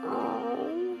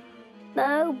 Oh,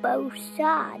 Bobo's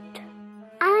sad.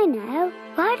 I know.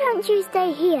 Why don't you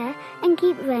stay here and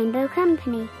keep Rainbow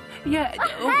company? Yeah.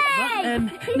 Hey!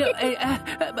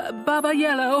 Baba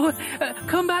Yellow,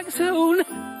 come back soon.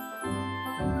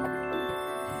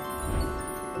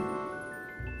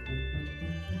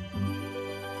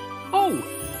 Oh,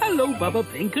 hello, Baba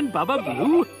Pink and Baba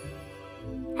Blue.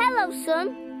 Hello,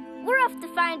 son. We're off to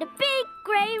find a big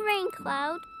grey rain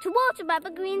cloud to water Baba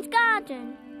Green's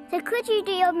garden. So could you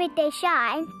do your midday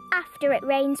shine after it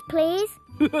rains, please?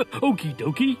 Okie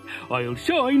dokie, I'll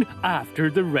shine after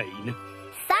the rain.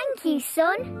 Thank you,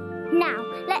 son. Now,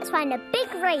 let's find a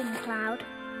big rain cloud.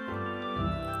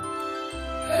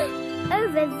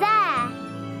 Over there.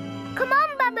 Come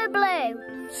on, Baba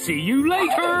Blue. See you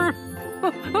later.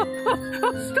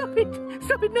 Stop it!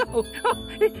 Stop it! No!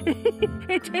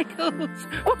 It tickles.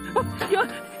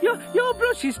 Your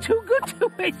brush is too good to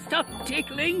waste on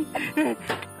tickling.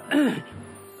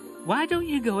 Why don't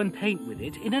you go and paint with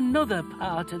it in another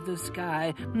part of the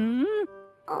sky? Hmm?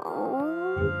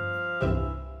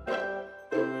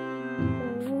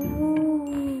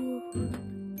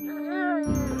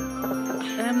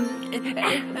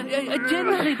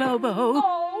 Gently, Bobo.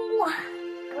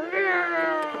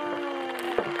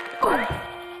 Pretty.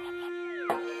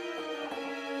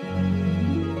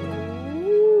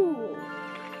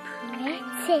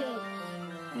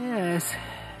 Yes,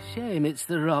 shame it's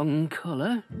the wrong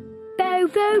colour.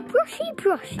 Bobo Brushy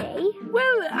Brushy.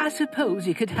 Well, I suppose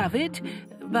you could have it.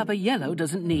 Baba Yellow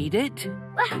doesn't need it.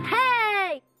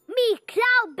 Hey! Me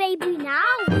Cloud baby now?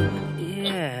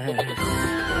 Yes.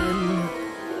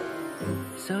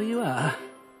 So you are.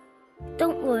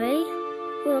 Don't worry.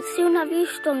 We'll soon have you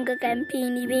strong again,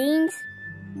 Peony Beans.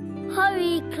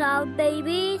 Hurry, cloud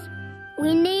babies.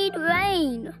 We need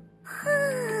rain.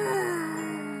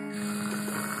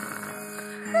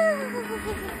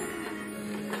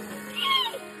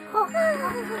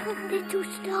 Little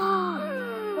star,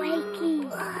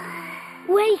 wakies.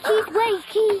 Wakies,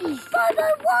 wakies. Bobo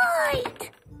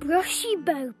White. Brushy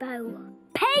Bobo.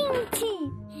 Painty.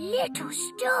 Little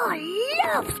Star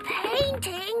loves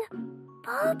painting.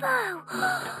 Bobo,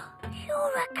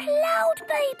 you're a cloud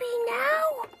baby now.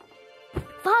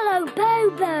 Follow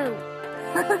Bobo.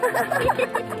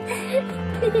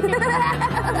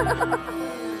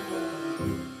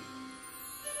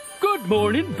 Good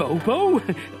morning, Bobo.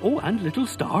 Oh, and Little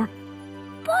Star.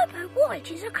 Bobo White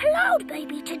is a cloud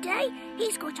baby today.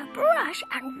 He's got a brush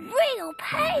and real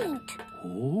paint.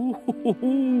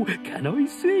 Oh, can I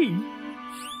see?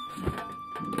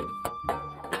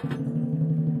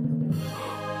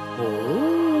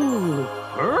 Oh,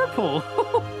 purple.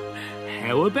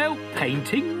 How about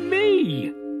painting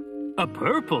me? A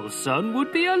purple sun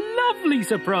would be a lovely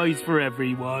surprise for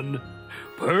everyone.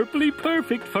 Purply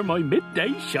perfect for my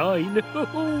midday shine.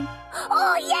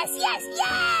 Oh, yes, yes,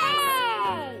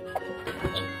 yay!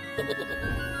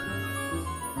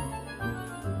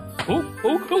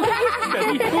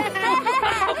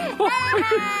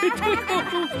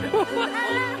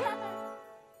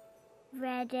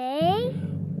 Ready?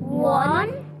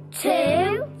 1,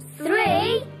 2,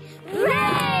 3,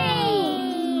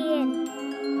 rain!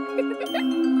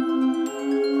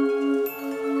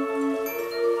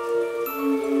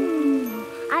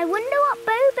 I wonder what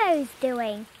Bobo's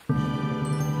doing.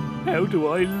 How do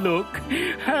I look?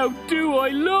 How do I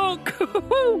look?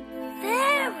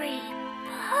 Very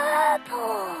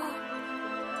purple.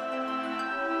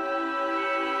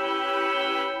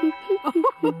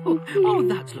 Oh,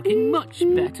 that's looking much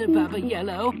better, Baba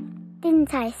Yellow.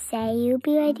 Didn't I say you'll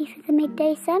be ready for the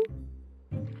midday sun?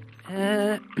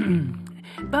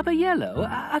 Baba Yellow,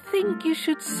 I think you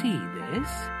should see this.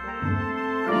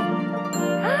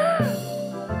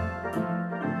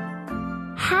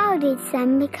 How did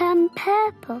sun become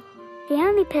purple? The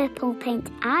only purple paint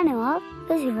I know of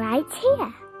was right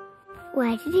here.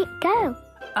 Where did it go?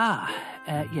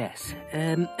 Yes.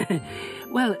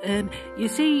 Well, you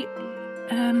see,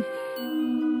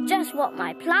 Just what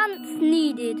my plants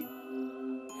needed.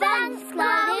 Thanks,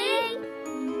 Cloudy.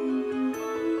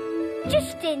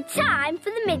 Just in time for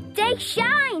the midday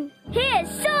shine. Here's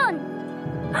sun.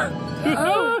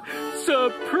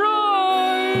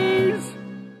 Surprise!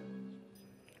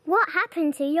 What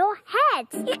happened to your head?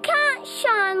 You can't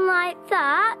shine like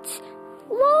that.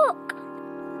 Look.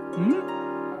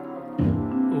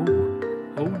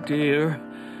 Oh dear.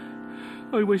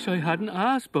 I wish I hadn't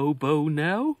asked Bobo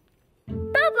now.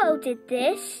 Bobo did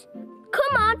this.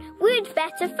 Come on, we'd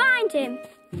better find him.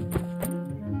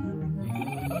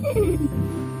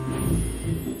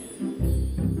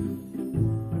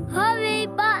 Hurry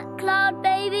back, cloud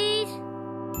babies.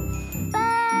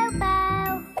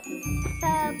 Bobo,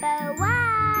 Bobo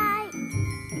White,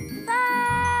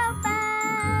 Bobo.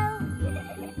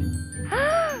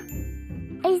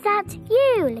 Is that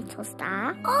you, Little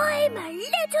Star? I'm a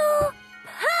little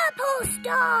purple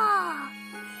star.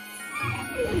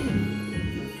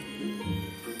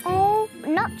 Oh,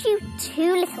 not you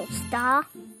too, Little Star.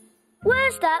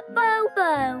 Where's that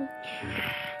Bobo?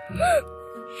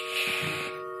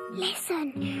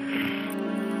 Listen.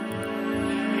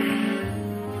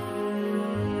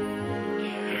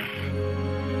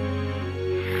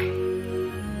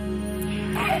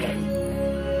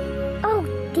 Oh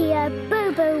dear,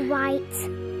 Bobo White.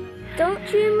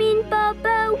 Don't you mean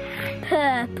Bobo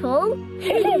Purple?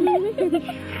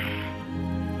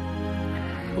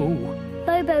 Oh,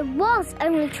 Bobo was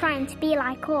only trying to be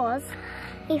like us.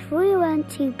 If we weren't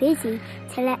too busy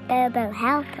to let Bobo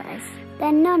help us,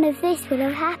 then none of this would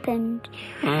have happened.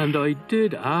 and I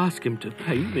did ask him to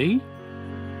paint me.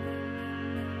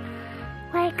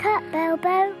 Wake up,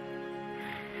 Bobo.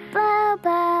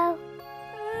 Bobo.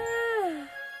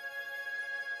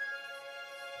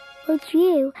 Would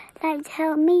you like to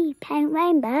help me paint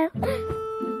Rainbow?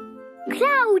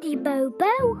 Cloudy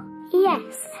Bobo?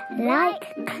 Yes,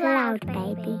 like Cloud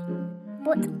Baby.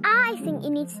 But I think you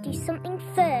need to do something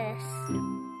first.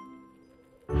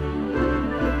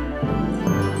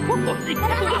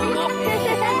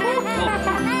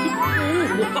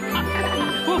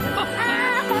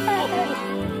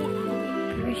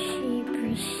 Brushy,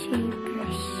 brushy,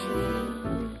 brushy.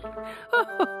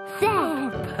 There.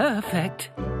 Perfect.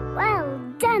 Well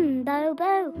done,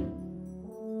 Bobo.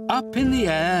 Up in the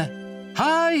air,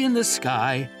 high in the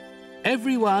sky,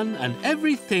 everyone and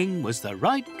everything was the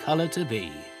right colour to be.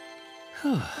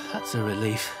 Whew, that's a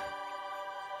relief.